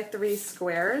 3 by 3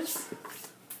 squares.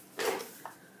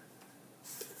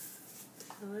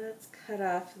 So let's cut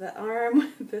off the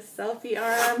arm, the selfie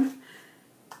arm.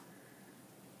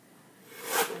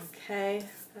 Okay,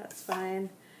 that's fine.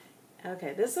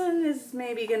 Okay, this one is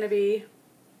maybe going to be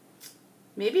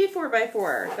maybe 4 by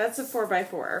 4. That's a 4 by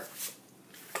 4.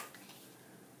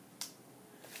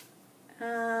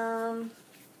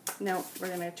 No, we're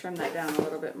going to trim that down a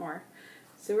little bit more.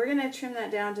 So we're going to trim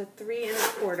that down to 3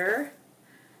 1/4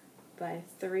 by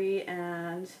 3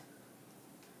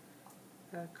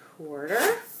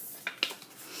 1/4.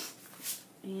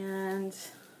 And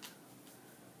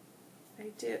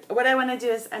what I want to do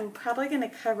is I'm probably going to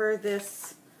cover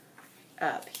this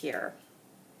up here.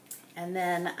 And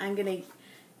then I'm going to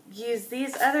use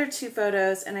these other 2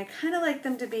 photos, and I kind of like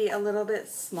them to be a little bit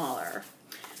smaller.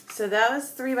 So that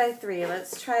was 3 by 3.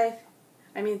 Let's try,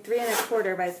 3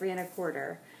 1/4 by 3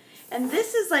 1/4. And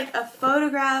this is like a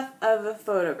photograph of a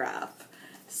photograph.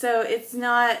 So it's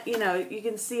not, you know, you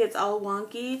can see it's all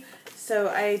wonky. So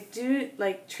I do,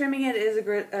 like, trimming it is a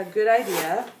good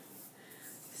idea.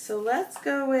 So let's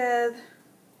go with,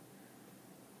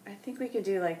 I think we could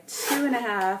do like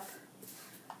 2.5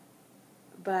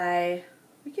 by,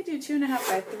 we could do 2.5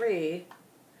 by 3.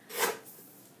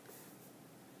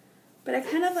 But I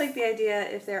kind of like the idea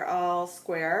if they're all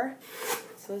square.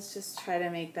 So let's just try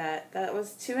to make that. That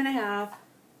was 2.5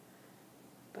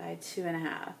 by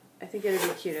 2.5. I think it would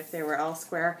be cute if they were all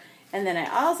square. And then I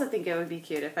also think it would be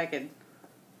cute if I could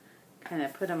kind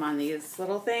of put them on these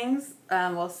little things.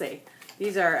 We'll see.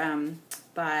 These are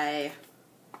by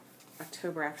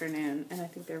October afternoon, and I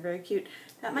think they're very cute.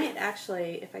 That might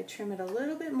actually, if I trim it a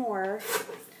little bit more,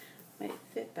 might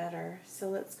fit better. So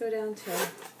let's go down to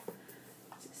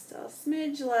just a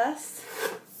smidge less.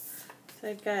 So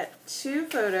I've got 2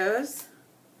 photos,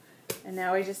 and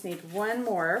now we just need 1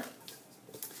 more.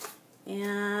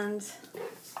 And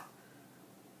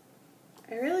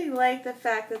I really like the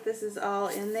fact that this is all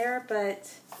in there,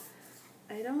 but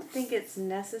I don't think it's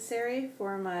necessary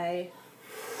for my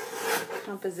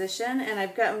composition, and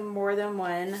I've got more than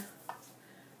 1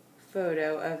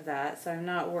 photo of that, so I'm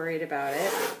not worried about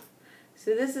it.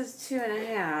 So this is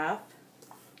 2.5,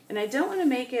 and I don't want to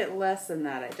make it less than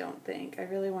that, I don't think. I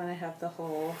really want to have the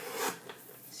whole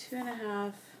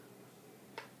 2.5,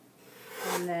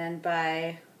 and then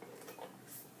by,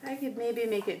 I could maybe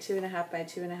make it 2.5 by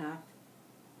 2.5.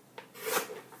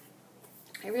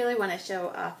 I really want to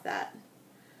show off that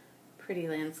pretty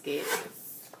landscape.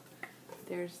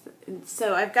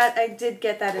 So I did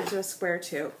get that into a square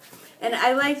too. And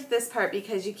I liked this part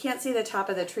because you can't see the top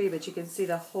of the tree, but you can see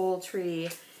the whole tree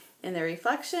in the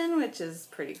reflection, which is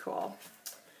pretty cool.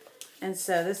 And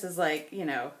so this is like, you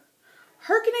know,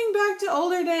 hearkening back to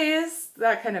older days,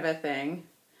 that kind of a thing.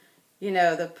 You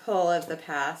know, the pull of the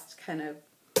past kind of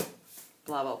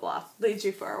blah, blah, blah, leads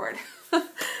you forward.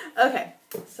 Okay,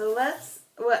 so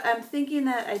I'm thinking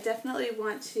that I definitely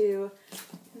want to,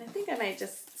 and I think I might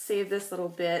just save this little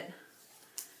bit.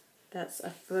 That's a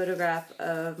photograph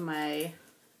of my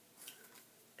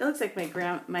it looks like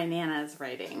my Nana is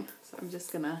writing. So I'm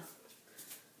just gonna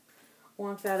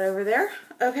walk that over there.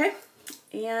 Okay.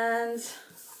 And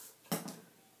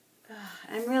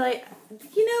I'm really,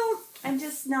 you know, I'm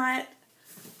just not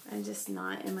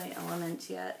in my element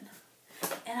yet.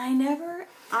 And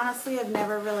honestly, I've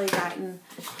never really gotten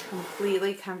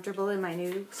completely comfortable in my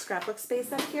new scrapbook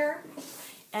space up here.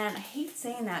 And I hate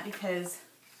saying that because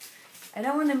I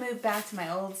don't want to move back to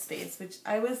my old space, which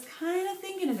I was kind of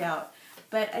thinking about.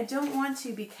 But I don't want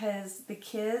to because the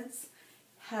kids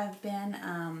have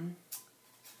been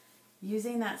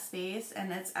using that space,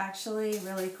 and it's actually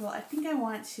really cool. I think I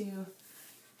want to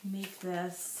make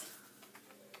this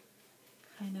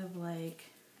kind of like,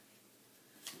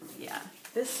 yeah,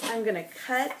 this I'm going to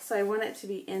cut, so I want it to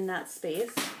be in that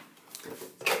space.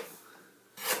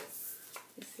 Let's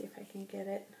see if I can get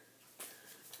it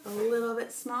a little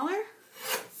bit smaller.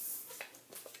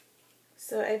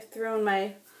 So I've thrown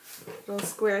my little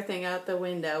square thing out the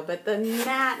window, but the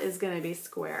mat is going to be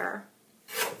square.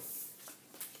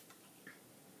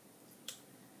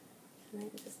 And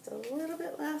then just a little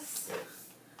bit less.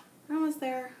 We're almost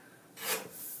there.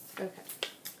 Okay.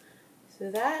 So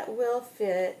that will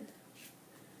fit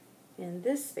in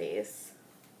this space.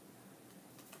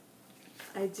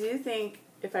 I do think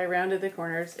if I rounded the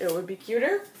corners, it would be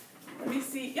cuter. Let me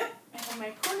see. Yep, I have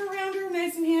my corner rounder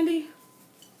nice and handy.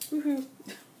 Woohoo.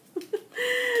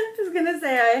 I was going to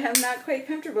say I am not quite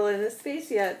comfortable in this space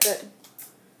yet, but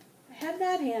I had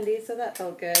that handy, so that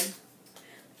felt good.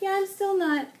 Yeah, I'm still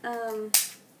not, I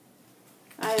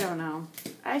don't know.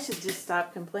 I should just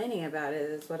stop complaining about it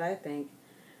is what I think.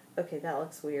 Okay, that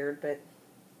looks weird, but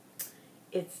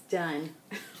it's done.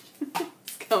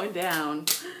 It's going down.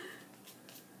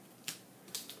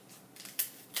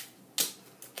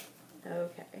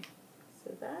 Okay,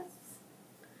 so that's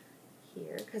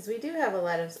here, because we do have a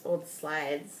lot of old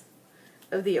slides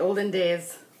of the olden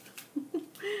days.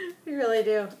 We really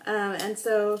do. And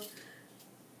so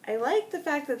I like the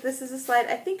fact that this is a slide.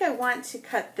 I think I want to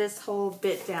cut this whole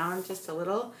bit down just a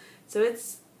little. So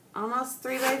it's almost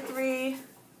 3 by 3.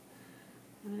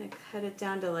 I'm going to cut it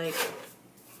down to like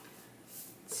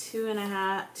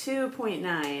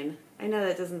 2.9. I know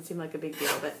that doesn't seem like a big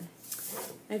deal, but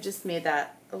I just made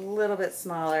that a little bit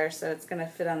smaller so it's going to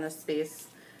fit on the space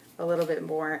a little bit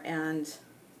more, and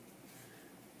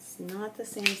it's not the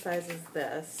same size as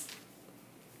this.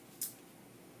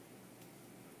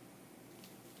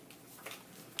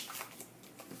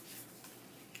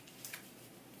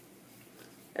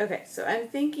 Okay, so I'm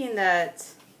thinking that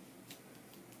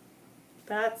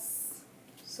that's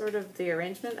sort of the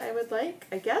arrangement I would like,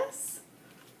 I guess.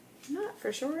 I'm not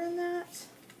for sure on that.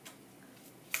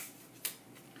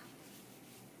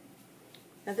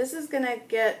 Now this is going to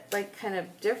get like kind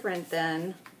of different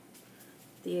than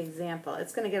the example.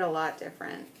 It's going to get a lot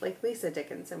different. Like Lisa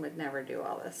Dickinson would never do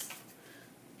all this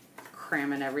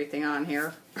cramming everything on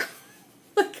here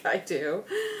like I do.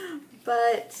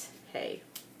 But hey.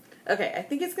 Okay, I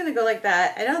think it's going to go like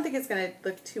that. I don't think it's going to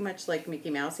look too much like Mickey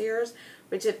Mouse ears,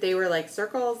 which if they were like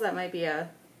circles, that might be a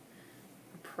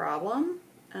problem.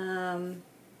 I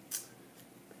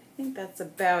think that's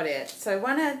about it. So I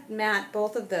want to mat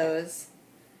both of those.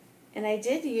 And I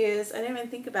did use, I didn't even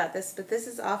think about this, but this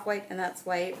is off-white and that's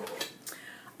white.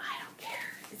 I don't care.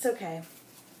 It's okay.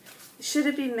 Should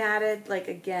it be matted, like,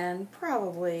 again?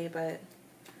 Probably, but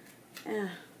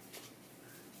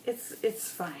it's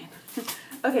fine.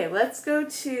 Okay, let's go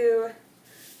to,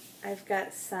 I've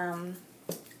got some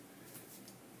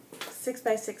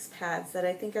 6x6 pads that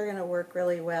I think are going to work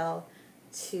really well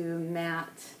to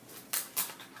mat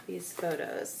these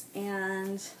photos.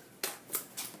 And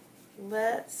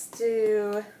let's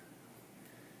do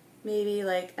maybe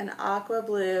like an aqua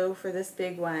blue for this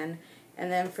big one,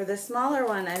 and then for the smaller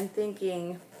one I'm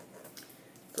thinking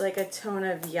like a tone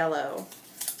of yellow.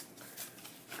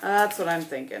 That's what I'm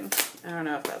thinking. I don't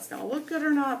know if that's going to look good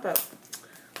or not, but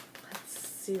let's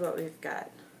see what we've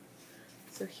got.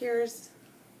 So here's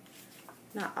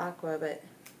not aqua, but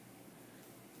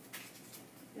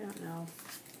I don't know.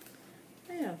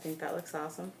 I don't think that looks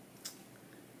awesome.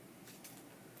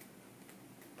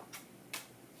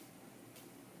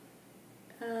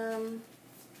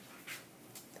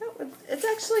 It's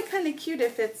actually kind of cute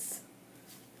if it's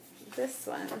this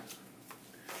one.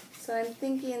 So I'm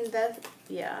thinking that,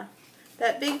 yeah,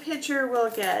 that big picture will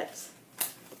get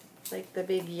like the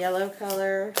big yellow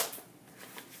color. Let's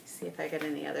see if I get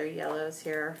any other yellows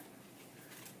here.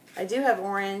 I do have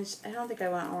orange. I don't think I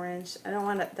want orange. I don't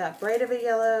want it that bright of a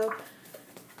yellow.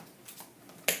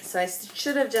 So I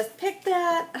should have just picked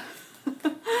that.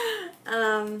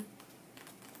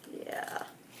 Yeah.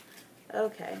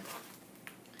 Okay.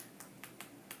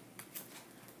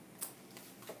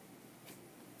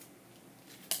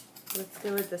 let's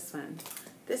go with this one.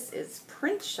 This is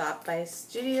Print Shop by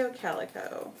Studio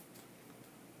Calico.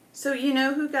 So you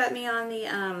know who got me on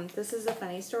the, this is a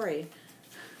funny story.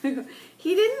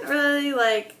 He didn't really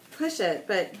like push it,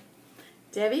 but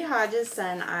Debbie Hodges'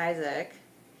 son Isaac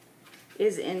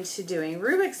is into doing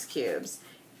Rubik's Cubes.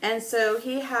 And so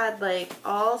he had like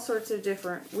all sorts of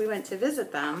different, we went to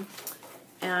visit them,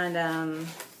 and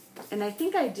I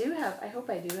think I do have, I hope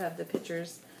I do have the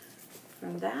pictures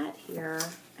from that here.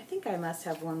 I think I must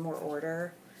have one more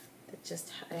order that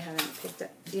just I haven't picked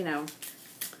up, you know.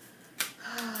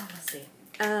 Let's see.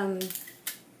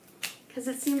 Because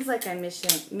it seems like I'm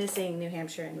missing New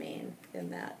Hampshire and Maine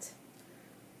in that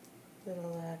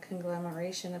little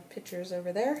conglomeration of pictures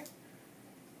over there.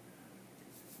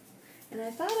 And I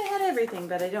thought I had everything,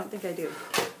 but I don't think I do.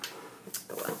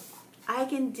 Oh well. I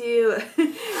can do,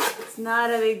 it's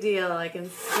not a big deal. I can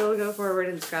still go forward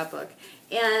and scrapbook.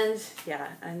 And yeah,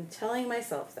 I'm telling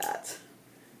myself that.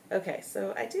 Okay,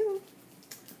 so I do,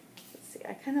 let's see,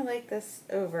 I kind of like this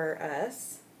over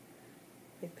us.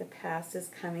 Like the past is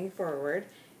coming forward.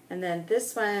 And then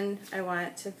this one, I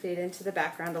want to fade into the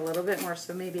background a little bit more,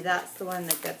 so maybe that's the one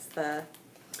that gets that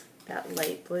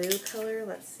light blue color.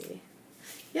 Let's see.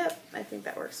 Yep, I think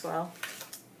that works well.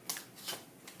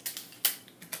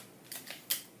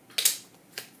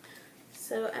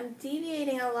 So I'm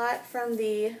deviating a lot from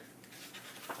the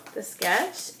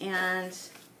sketch, and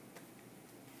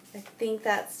I think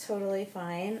that's totally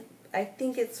fine. I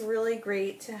think it's really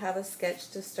great to have a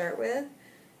sketch to start with,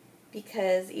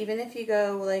 because even if you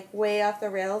go like way off the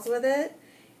rails with it,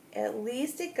 at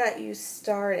least it got you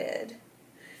started.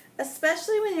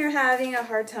 Especially when you're having a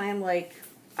hard time like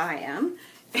I am,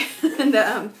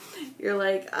 and you're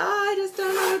like, oh, I just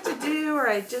don't know what to do, or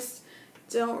I just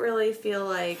don't really feel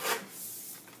like,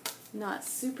 not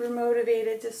super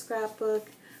motivated to scrapbook.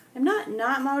 I'm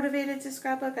not motivated to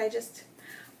scrapbook, I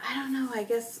don't know, I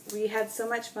guess we had so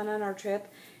much fun on our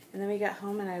trip, and then we got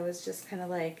home and I was just kind of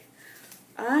like,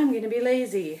 I'm going to be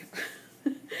lazy.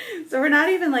 So we're not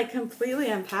even like completely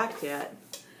unpacked yet.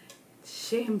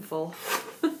 Shameful.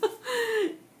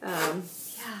 Yeah,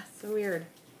 so weird.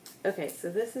 Okay, so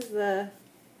this is the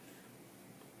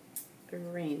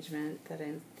arrangement that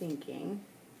I'm thinking.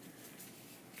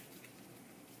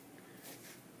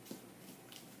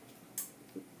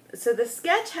 So the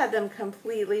sketch had them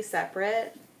completely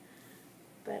separate,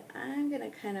 but I'm going to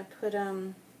kind of put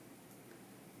them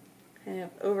kind of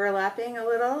overlapping a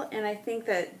little, and I think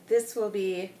that this will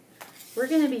be, we're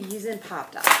going to be using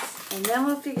pop dots, and then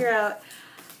we'll figure out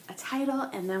a title,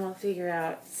 and then we'll figure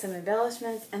out some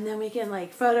embellishments, and then we can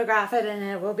like photograph it and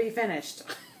it will be finished.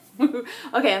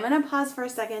 Okay, I'm going to pause for a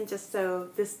second just so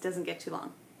this doesn't get too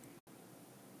long.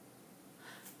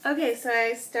 Okay, so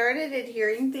I started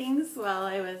adhering things while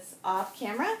I was off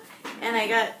camera, and I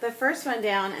got the first one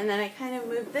down, and then I kind of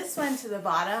moved this one to the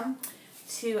bottom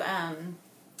to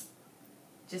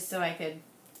just so I could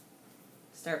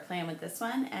start playing with this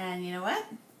one. And you know what?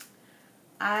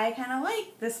 I kind of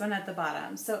like this one at the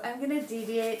bottom. So I'm going to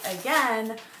deviate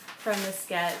again from the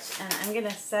sketch, and I'm going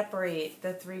to separate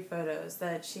the 3 photos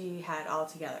that she had all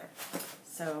together.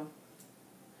 So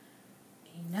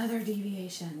another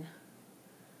deviation,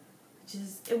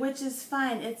 which is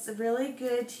fine. It's really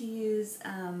good to use,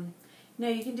 you know,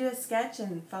 you can do a sketch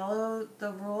and follow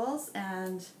the rules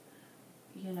and,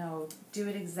 you know, do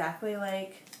it exactly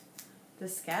like the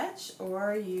sketch,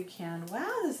 or you can,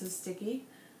 wow, this is sticky.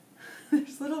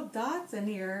 There's little dots in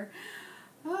here.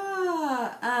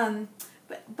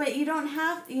 But you don't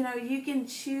have, you know, you can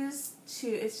choose to,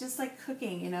 it's just like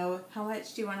cooking, you know, how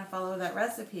much do you want to follow that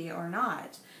recipe or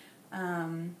not?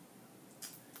 And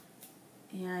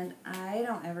I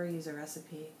don't ever use a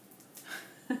recipe.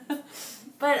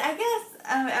 But I guess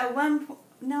at one point,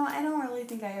 no, I don't really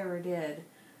think I ever did.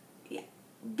 Yeah,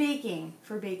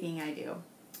 for baking I do.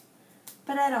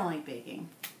 But I don't like baking,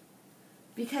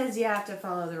 because you have to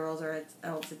follow the rules or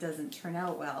else it doesn't turn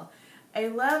out well. I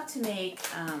love to make,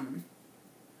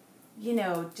 you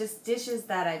know, just dishes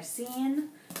that I've seen.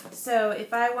 So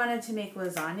if I wanted to make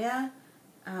lasagna,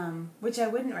 which I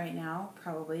wouldn't right now,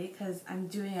 probably, because I'm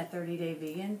doing a 30-day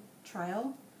vegan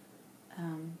trial.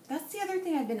 That's the other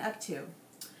thing I've been up to.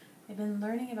 I've been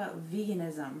learning about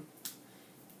veganism.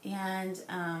 And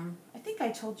I think I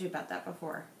told you about that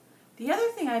before. The other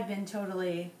thing I've been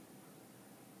totally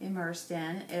immersed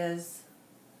in is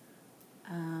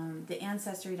the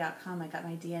Ancestry.com. I got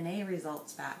my DNA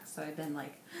results back. So I've been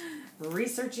like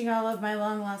researching all of my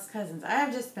long lost cousins. I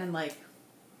have just been like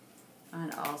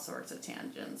on all sorts of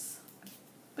tangents.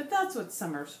 But that's what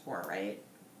summer's for, right?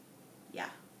 Yeah,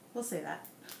 we'll say that.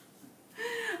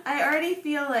 I already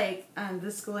feel like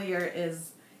the school year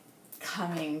is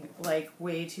coming like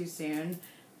way too soon.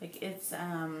 Like it's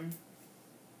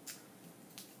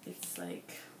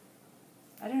like,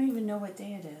 I don't even know what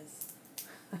day it is.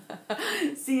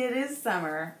 See, it is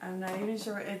summer. I'm not even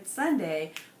sure. It's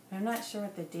Sunday. I'm not sure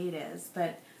what the date is,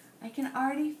 but I can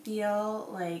already feel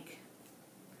like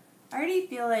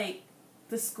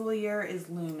the school year is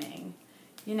looming.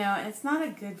 You know, and it's not a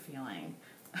good feeling.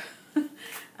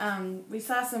 We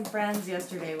saw some friends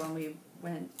yesterday when we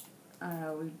went,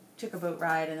 we took a boat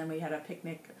ride and then we had a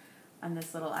picnic on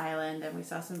this little island, and we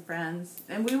saw some friends,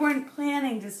 and we weren't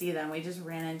planning to see them. We just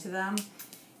ran into them,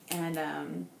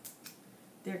 and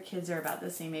their kids are about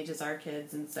the same age as our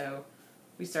kids, and so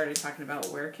we started talking about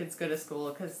where kids go to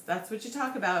school, because that's what you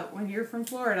talk about when you're from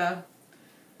Florida,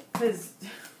 because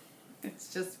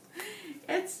it's just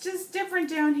different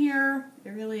down here. It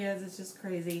really is. It's just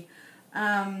crazy.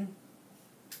 Okay,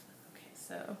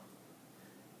 so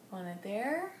want it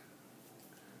there.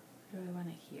 What do I want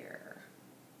to hear?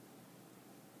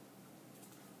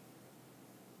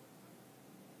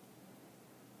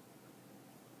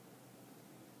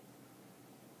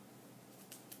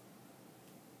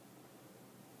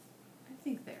 I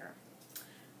think there.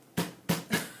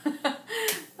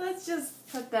 Let's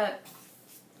just put that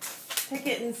pick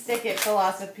it and stick it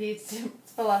philosophy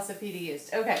to use.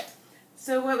 Okay,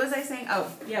 so what was I saying?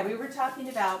 Oh, yeah, we were talking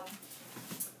about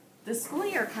the school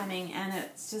year coming, and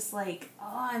it's just like,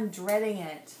 oh, I'm dreading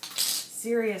it.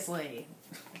 Seriously.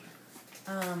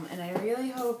 And I really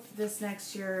hope this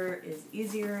next year is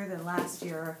easier than last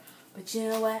year. But you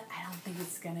know what? I don't think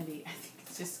it's going to be. I think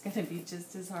it's just going to be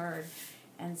just as hard.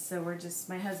 And so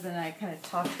my husband and I kind of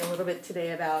talked a little bit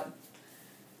today about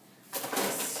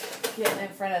just getting in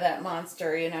front of that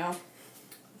monster, you know.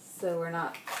 So we're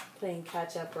not playing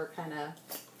catch up. We're kind of,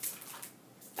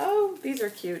 oh, these are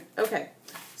cute. Okay.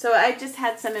 So I just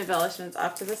had some embellishments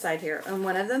off to the side here. And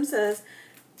one of them says,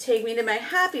 take me to my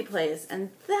happy place.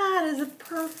 And that is a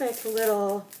perfect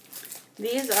little,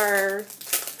 these are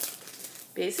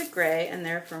basic gray, and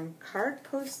they're from Carte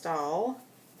Postale.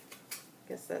 I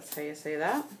guess that's how you say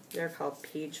that. They're called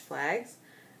page flags.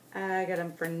 I got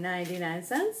them for 99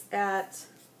 cents at,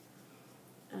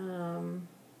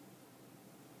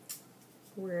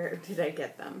 where did I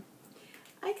get them?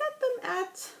 I got them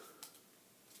at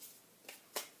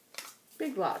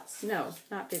Big Lots. No,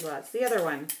 not Big Lots. The other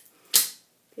one.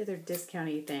 The other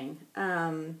discount-y thing.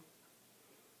 Oh,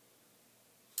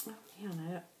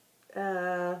 man,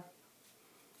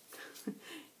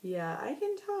 yeah, I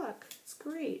can talk. It's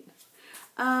great.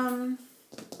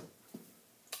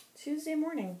 Tuesday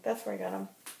morning. That's where I got them.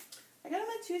 I got them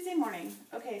on Tuesday morning.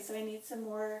 Okay, so I need some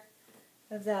more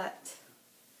of that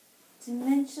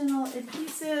dimensional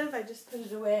adhesive. I just put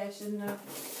it away. I shouldn't have.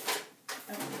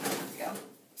 Oh, there we go.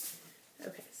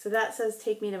 Okay, so that says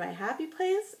take me to my happy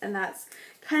place, and that's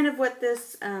kind of what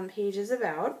this page is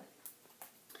about.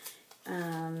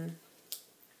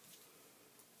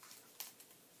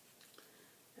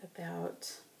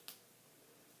 About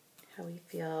how we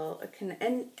feel,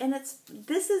 and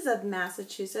this is of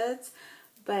Massachusetts,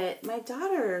 but my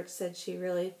daughter said she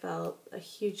really felt a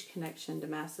huge connection to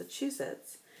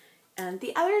Massachusetts. And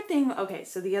the other thing, okay,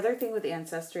 so the other thing with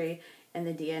Ancestry and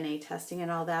the DNA testing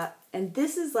and all that, and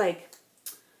this is like,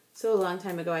 so a long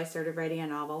time ago I started writing a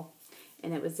novel,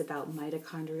 and it was about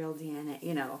mitochondrial DNA,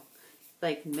 you know,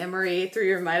 like memory through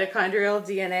your mitochondrial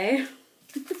DNA.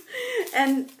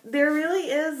 And there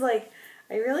really is, like,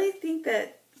 I really think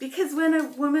that, because when a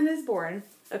woman is born,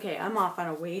 okay, I'm off on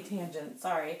a way tangent,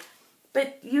 sorry,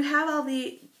 but you have all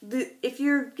if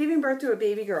you're giving birth to a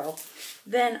baby girl,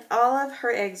 then all of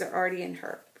her eggs are already in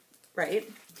her,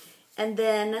 right? And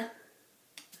then,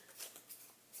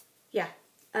 yeah,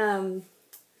 okay,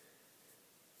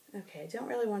 I don't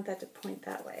really want that to point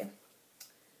that way.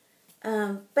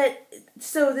 But,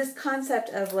 so this concept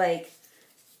of a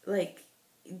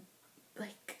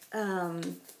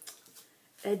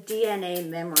DNA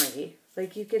memory,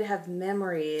 like you could have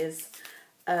memories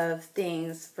of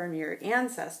things from your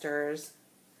ancestors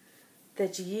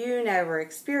that you never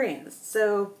experienced.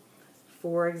 So,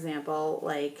 for example,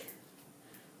 like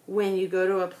when you go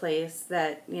to a place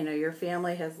that, you know, your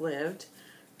family has lived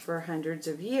for hundreds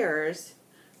of years,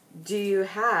 do you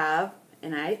have,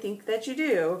 and I think that you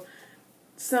do,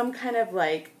 some kind of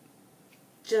like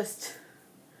just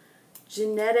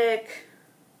genetic,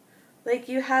 like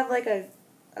you have like a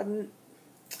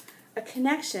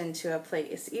connection to a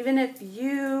place, even if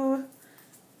you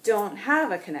don't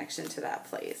have a connection to that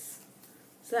place.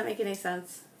 Does that make any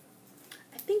sense?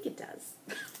 I think it does.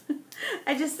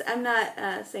 I'm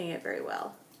not saying it very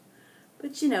well.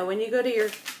 But you know, when you go to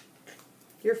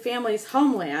your family's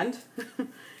homeland,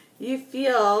 you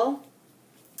feel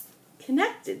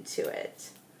connected to it.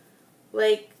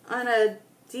 Like on a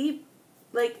deep,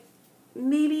 like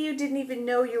maybe you didn't even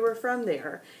know you were from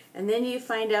there. And then you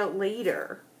find out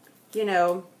later, you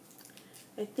know,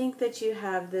 I think that you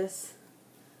have this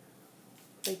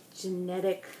like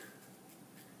genetic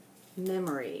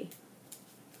memory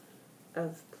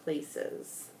of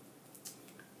places.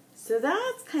 So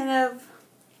that's kind of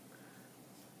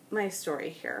my story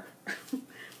here.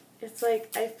 It's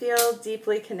like I feel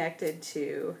deeply connected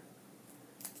to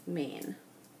Maine.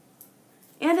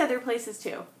 And other places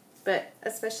too, but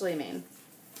especially Maine.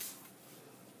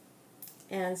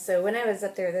 And so when I was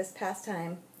up there this past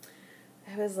time,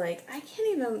 I was like, I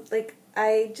can't even, like,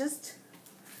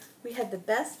 we had the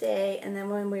best day, and then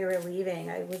when we were leaving,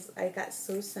 I got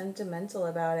so sentimental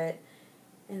about it,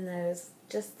 and I was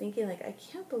just thinking, like, I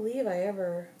can't believe I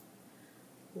ever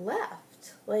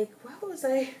left. Like, what was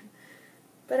I,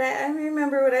 but I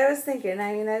remember what I was thinking.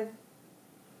 I mean, I've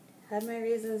had my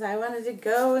reasons. I wanted to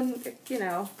go and, you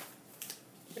know,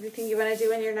 everything you want to do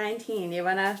when you're 19. You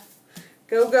want to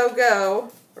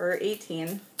go, or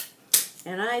 18.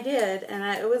 And I did, and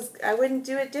I wouldn't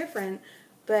do it different,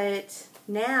 but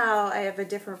now I have a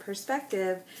different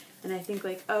perspective, and I think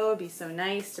like, oh, it'd be so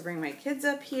nice to bring my kids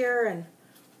up here, and,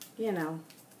 you know,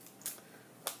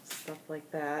 stuff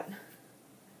like that.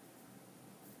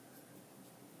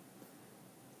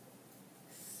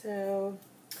 So,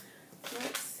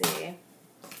 let's see.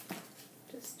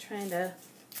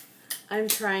 I'm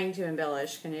trying to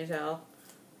embellish, can you tell?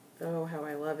 Oh, how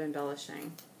I love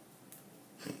embellishing.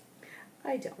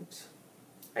 I don't.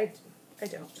 I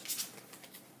don't.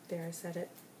 There, I said it.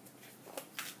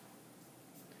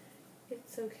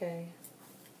 It's okay.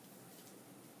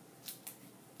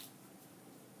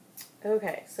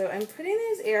 Okay, so I'm putting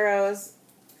these arrows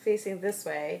facing this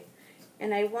way,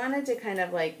 and I wanted to kind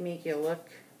of like make you look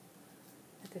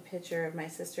at the picture of my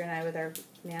sister and I with our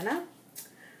Nana,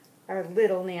 our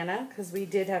little Nana, because we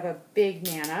did have a big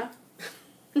Nana.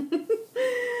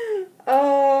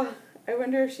 Oh, I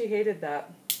wonder if she hated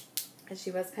that, because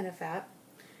she was kind of fat.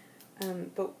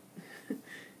 But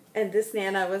and this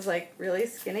Nana was like really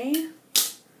skinny.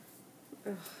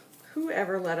 Ugh,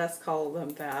 whoever let us call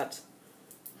them that?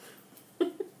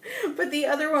 But the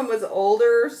other one was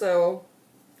older, so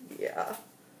yeah.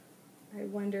 I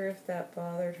wonder if that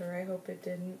bothered her. I hope it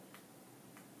didn't.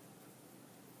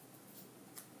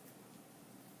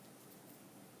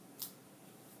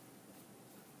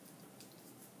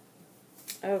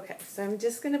 Okay, so I'm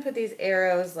just going to put these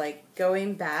arrows, like,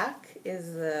 going back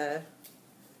is the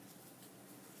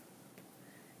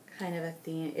kind of a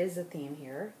theme, is a theme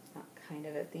here. Not kind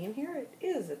of a theme here, it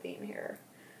is a theme here.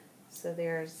 So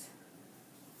there's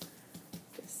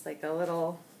just like a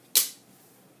little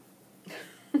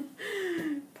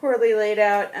poorly laid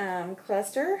out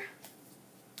cluster.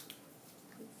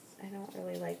 I don't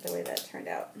really like the way that turned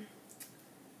out.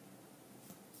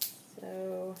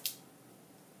 So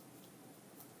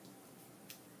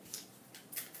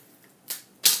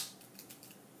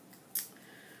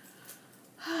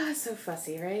so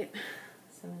fussy, right?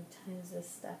 Sometimes this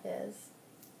stuff is.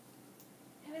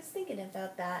 I was thinking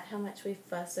about that, how much we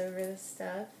fuss over this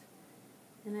stuff.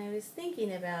 And I was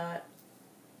thinking about,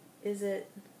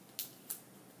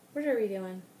 what are we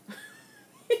doing?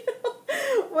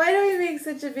 Why do we make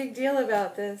such a big deal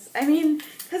about this? I mean,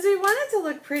 because we want it to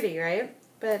look pretty, right?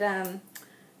 But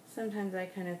sometimes I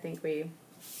kind of think we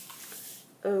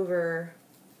over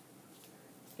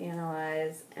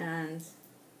analyze, and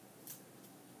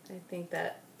I think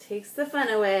that takes the fun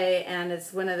away, and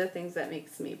it's one of the things that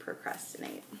makes me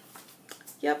procrastinate.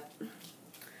 Yep,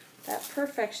 that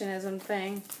perfectionism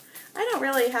thing. I don't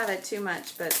really have it too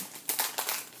much, but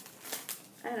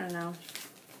I don't know.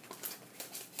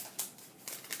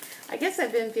 I guess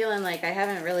I've been feeling like I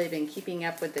haven't really been keeping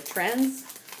up with the trends.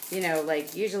 You know,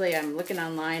 like usually I'm looking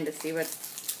online to see what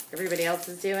everybody else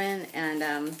is doing, and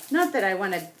not that I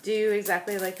want to do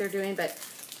exactly like they're doing, but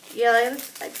yeah,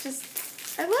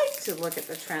 I like to look at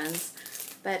the trends,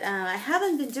 but I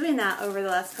haven't been doing that over the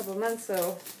last couple of months,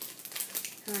 so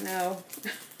I don't know.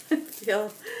 I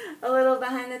feel a little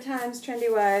behind the times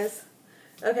trendy-wise.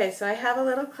 Okay, so I have a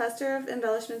little cluster of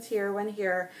embellishments here, one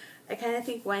here. I kind of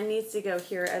think one needs to go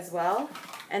here as well,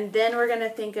 and then we're going to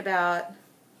think about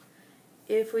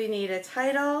if we need a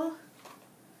title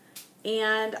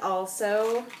and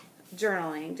also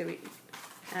journaling.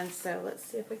 And so let's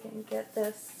see if we can get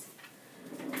this.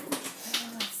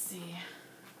 Let's see.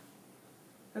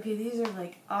 Okay, these are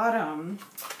like autumn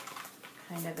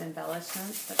kind of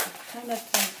embellishments, but I kind of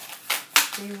think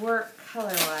they work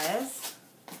color-wise.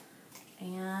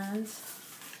 And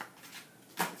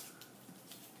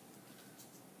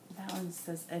that one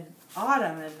says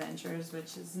Autumn Adventures,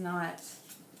 which is not,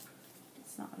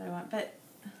 it's not what I want, but,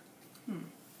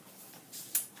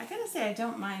 I gotta say I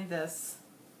don't mind this,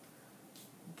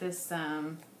 it's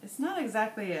not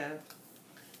exactly a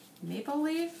maple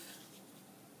leaf,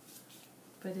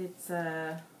 but it's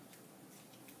it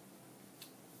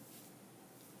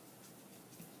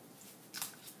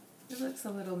looks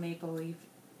a little maple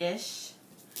leaf-ish,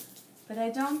 but I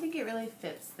don't think it really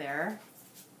fits there.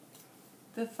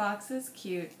 The fox is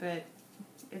cute, but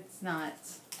it's not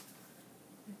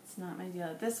my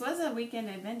deal. This was a weekend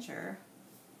adventure.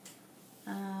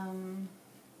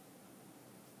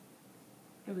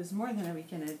 It was more than a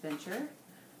weekend adventure.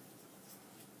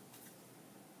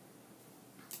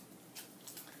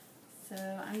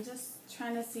 So I'm just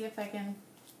trying to see if I can,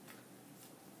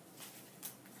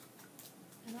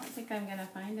 I don't think I'm going to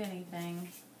find anything.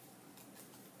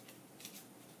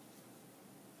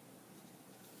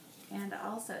 And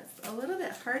also it's a little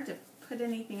bit hard to put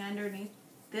anything underneath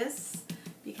this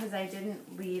because I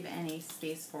didn't leave any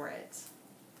space for it.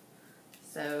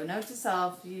 So note to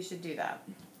self, you should do that.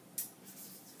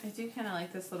 I do kind of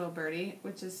like this little birdie,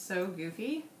 which is so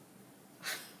goofy.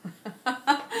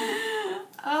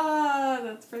 Oh,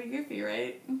 that's pretty goofy,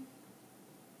 right? I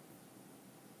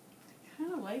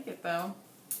kind of like it though.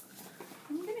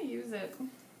 I'm going to use it.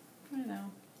 I don't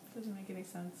know. Doesn't make any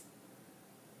sense.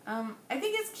 I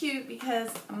think it's cute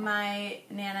because my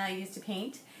Nana used to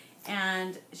paint,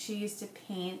 and she used to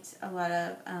paint a lot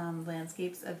of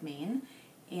landscapes of Maine,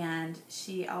 and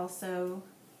she also,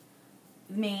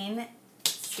 Maine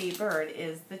state bird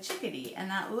is the chickadee, and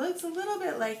that looks a little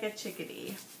bit like a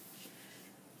chickadee.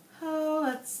 Oh,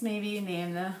 let's maybe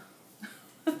name the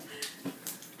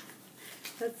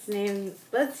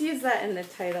let's use that in the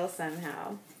title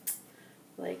somehow.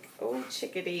 Like, oh,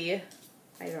 chickadee.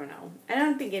 I don't know. I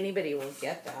don't think anybody will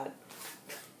get that.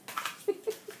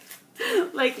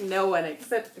 Like, no one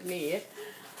except me.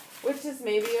 Which is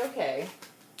maybe okay.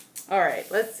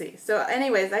 Alright, let's see. So,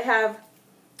 anyways, I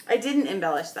didn't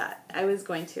embellish that. I was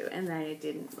going to, and then I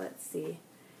didn't. Let's see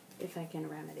if I can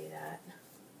remedy that.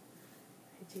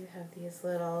 I do have these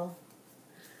little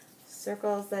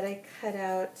circles that I cut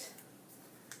out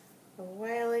a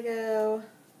while ago.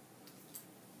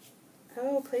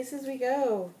 Oh, places we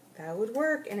go. That would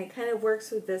work, and it kind of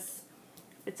works with this.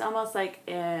 It's almost like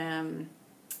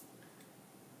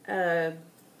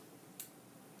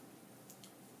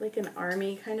like an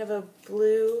army kind of a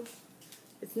blue.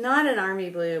 It's not an army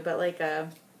blue, but like a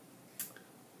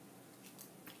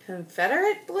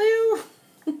Confederate blue,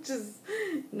 which is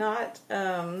not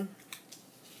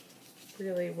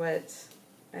really what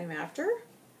I'm after.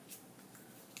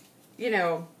 You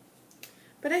know,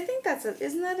 but I think that's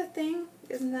isn't that a thing?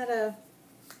 Isn't that a...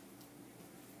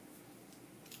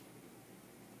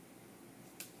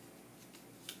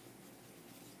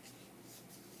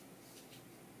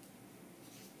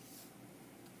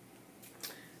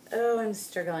 Oh, I'm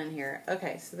struggling here.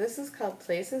 Okay, so this is called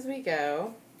Places We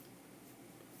Go.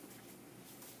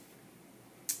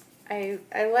 I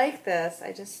like this.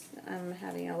 I'm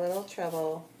having a little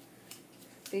trouble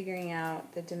figuring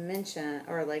out the dimension,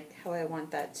 or like how I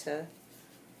want that to...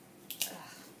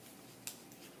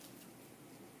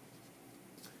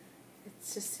 It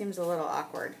just seems a little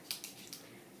awkward.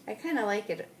 I kind of like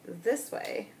it this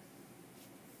way.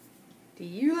 Do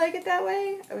you like it that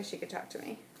way? I wish you could talk to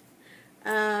me.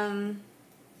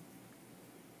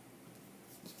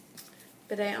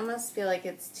 But I almost feel like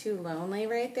it's too lonely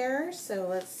right there, so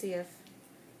let's see if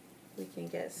we can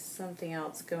get something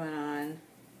else going on.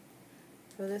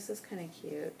 Oh, this is kind of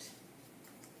cute.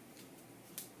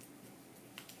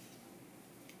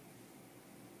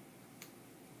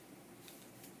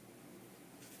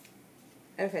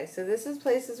 Okay, so this is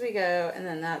Places We Go, and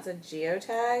then that's a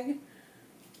geotag,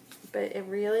 but it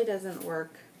really doesn't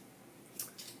work.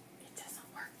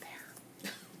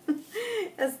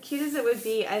 As cute as it would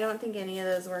be, I don't think any of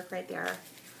those work right there.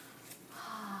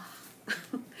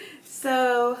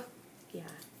 So, yeah.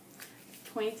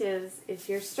 Point is, if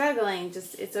you're struggling,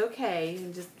 it's okay. You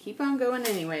can just keep on going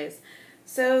anyways.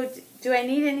 So, do I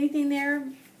need anything there?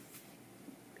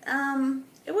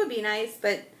 It would be nice,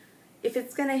 but if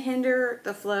it's going to hinder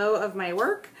the flow of my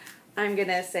work, I'm going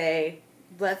to say,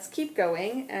 let's keep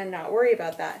going and not worry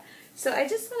about that. So, I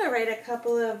just want to write a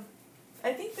couple of,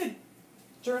 I think the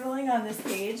journaling on this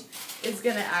page is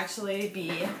going to actually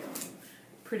be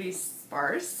pretty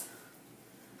sparse.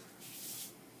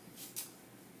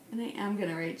 And I am going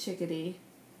to write chickadee.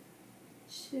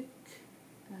 Chickadee.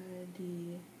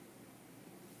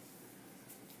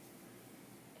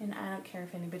 And I don't care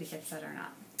if anybody gets that or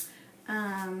not.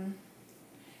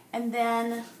 And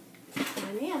then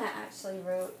Banana actually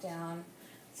wrote down,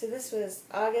 so this was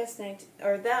August 19,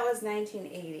 or that was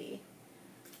 1980.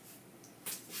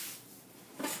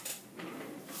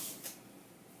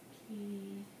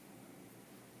 Katie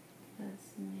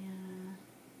plus Nana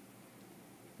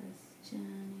plus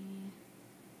Jenny,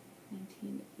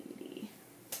 1980.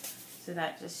 So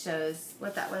that just shows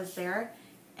what that was there.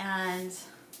 And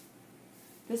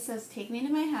this says, take me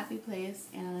to my happy place,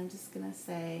 and I'm just going to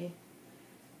say,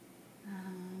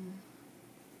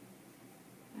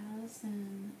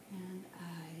 Allison and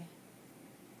I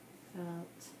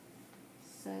felt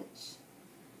such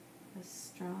a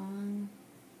strong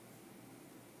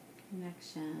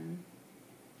connection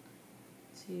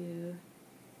to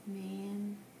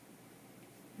Maine,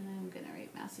 and I'm going to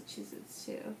write Massachusetts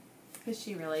too, because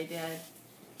she really did.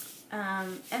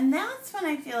 And that's when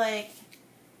I feel like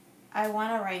I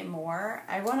want to write more.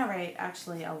 I want to write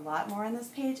actually a lot more on this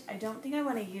page. I don't think I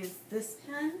want to use this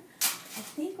pen. I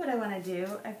think what I want to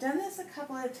do, I've done this a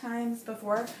couple of times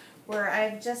before where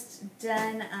I've just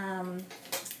done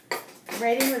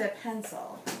writing with a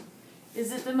pencil.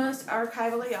 Is it the most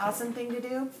archivally awesome thing to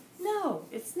do? No,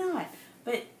 it's not,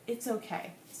 but it's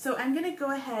okay. So I'm going to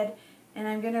go ahead and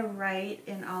I'm going to write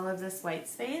in all of this white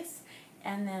space,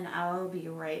 and then I'll be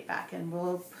right back, and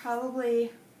we'll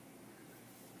probably,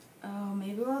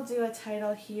 maybe we'll do a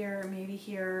title here, maybe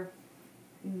here,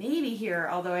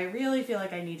 although I really feel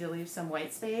like I need to leave some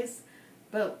white space,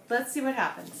 but let's see what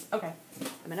happens. Okay,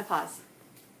 I'm going to pause.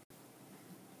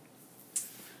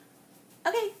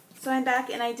 Okay, so I'm back,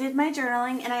 and I did my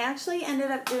journaling, and I actually ended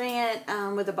up doing it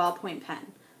with a ballpoint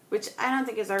pen, which I don't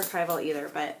think is archival either,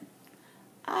 but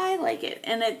I like it,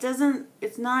 and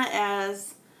it's not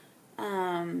as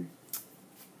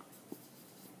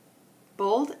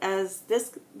bold as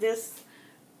this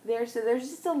there, so there's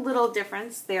just a little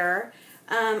difference there.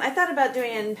 I thought about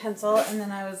doing it in pencil, and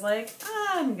then I was like,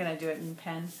 I'm going to do it in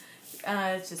pen.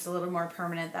 It's just a little more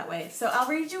permanent that way. So I'll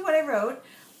read you what I wrote.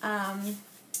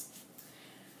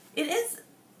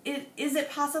 Is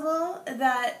it possible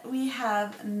that we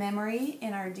have memory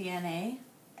in our DNA?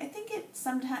 I think it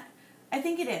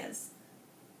is.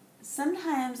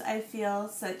 Sometimes I feel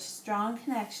such strong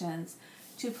connections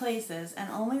to places and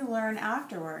only learn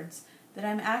afterwards that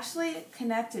I'm actually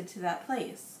connected to that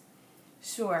place.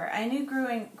 Sure, I knew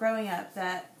growing up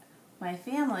that my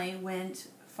family went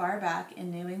far back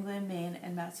in New England, Maine,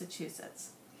 and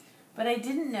Massachusetts. But I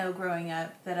didn't know growing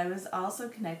up that I was also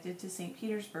connected to St.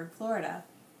 Petersburg, Florida.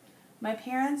 My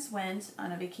parents went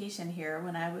on a vacation here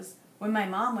when my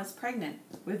mom was pregnant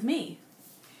with me.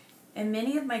 And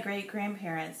many of my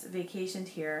great-grandparents vacationed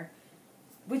here,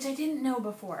 which I didn't know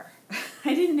before.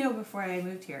 I didn't know before I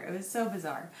moved here. It was so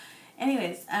bizarre.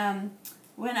 Anyways,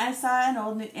 when I saw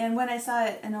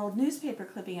an old newspaper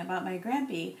clipping about my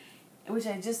grandpa, which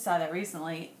I just saw that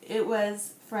recently, it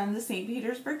was from the St.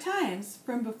 Petersburg Times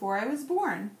from before I was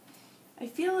born. I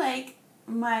feel like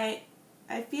I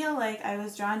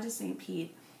was drawn to St.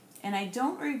 Pete, and I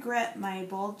don't regret my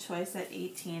bold choice at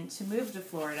 18 to move to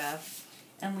Florida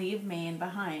and leave Maine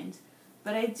behind.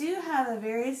 But I do have a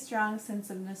very strong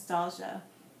sense of nostalgia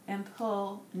and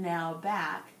pull now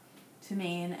back to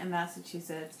Maine and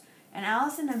Massachusetts, and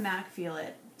Allison and Mac feel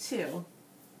it too.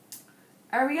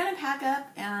 Are we going to pack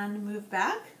up and move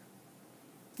back?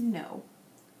 No.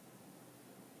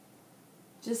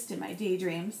 Just in my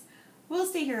daydreams. We'll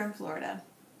stay here in Florida,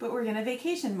 but we're going to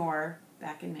vacation more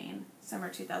back in Maine, summer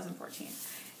 2014.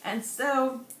 And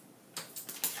so,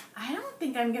 I don't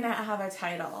think I'm going to have a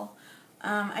title.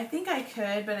 I think I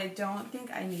could, but I don't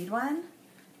think I need one.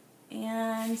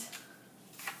 And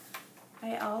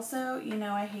I also,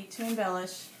 I hate to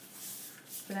embellish,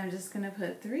 but I'm just going to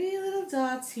put 3 little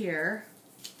dots here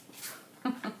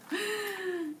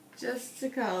just to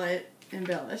call it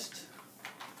embellished.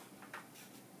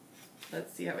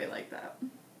 Let's see how we like that.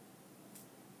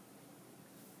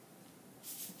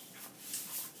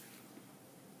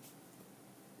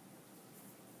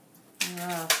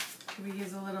 Can we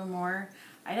use a little more?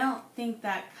 I don't think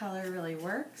that color really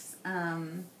works.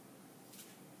 And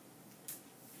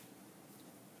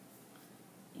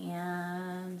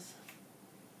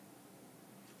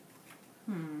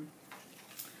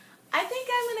I think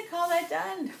I'm going to call that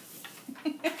done.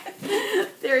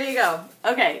 There you go.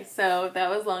 Okay, so that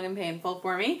was long and painful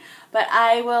for me, but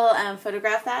I will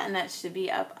photograph that, and that should be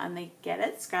up on the Get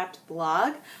It Scrapped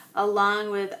blog,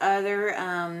 along with other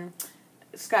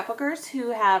scrapbookers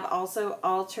who have also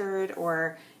altered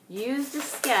or used a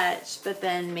sketch but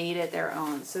then made it their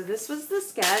own. So this was the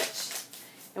sketch.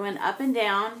 It went up and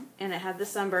down, and it had the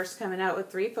sunburst coming out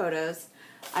with 3 photos.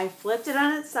 I flipped it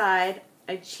on its side.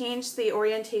 I changed the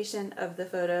orientation of the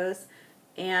photos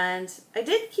And I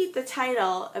did keep the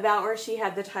title about where she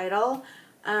had the title,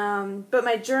 but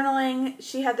my journaling,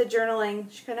 she had the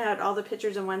journaling, she kind of had all the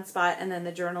pictures in one spot and then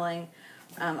the journaling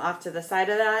off to the side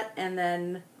of that, and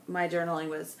then my journaling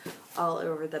was all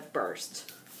over the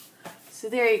burst. So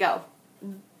there you go.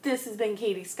 This has been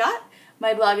Katie Scott.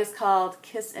 My blog is called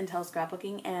Kiss and Tell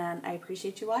Scrapbooking, and I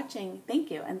appreciate you watching. Thank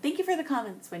you. And thank you for the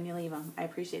comments when you leave them. I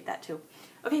appreciate that too.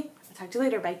 Okay, I'll talk to you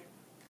later. Bye.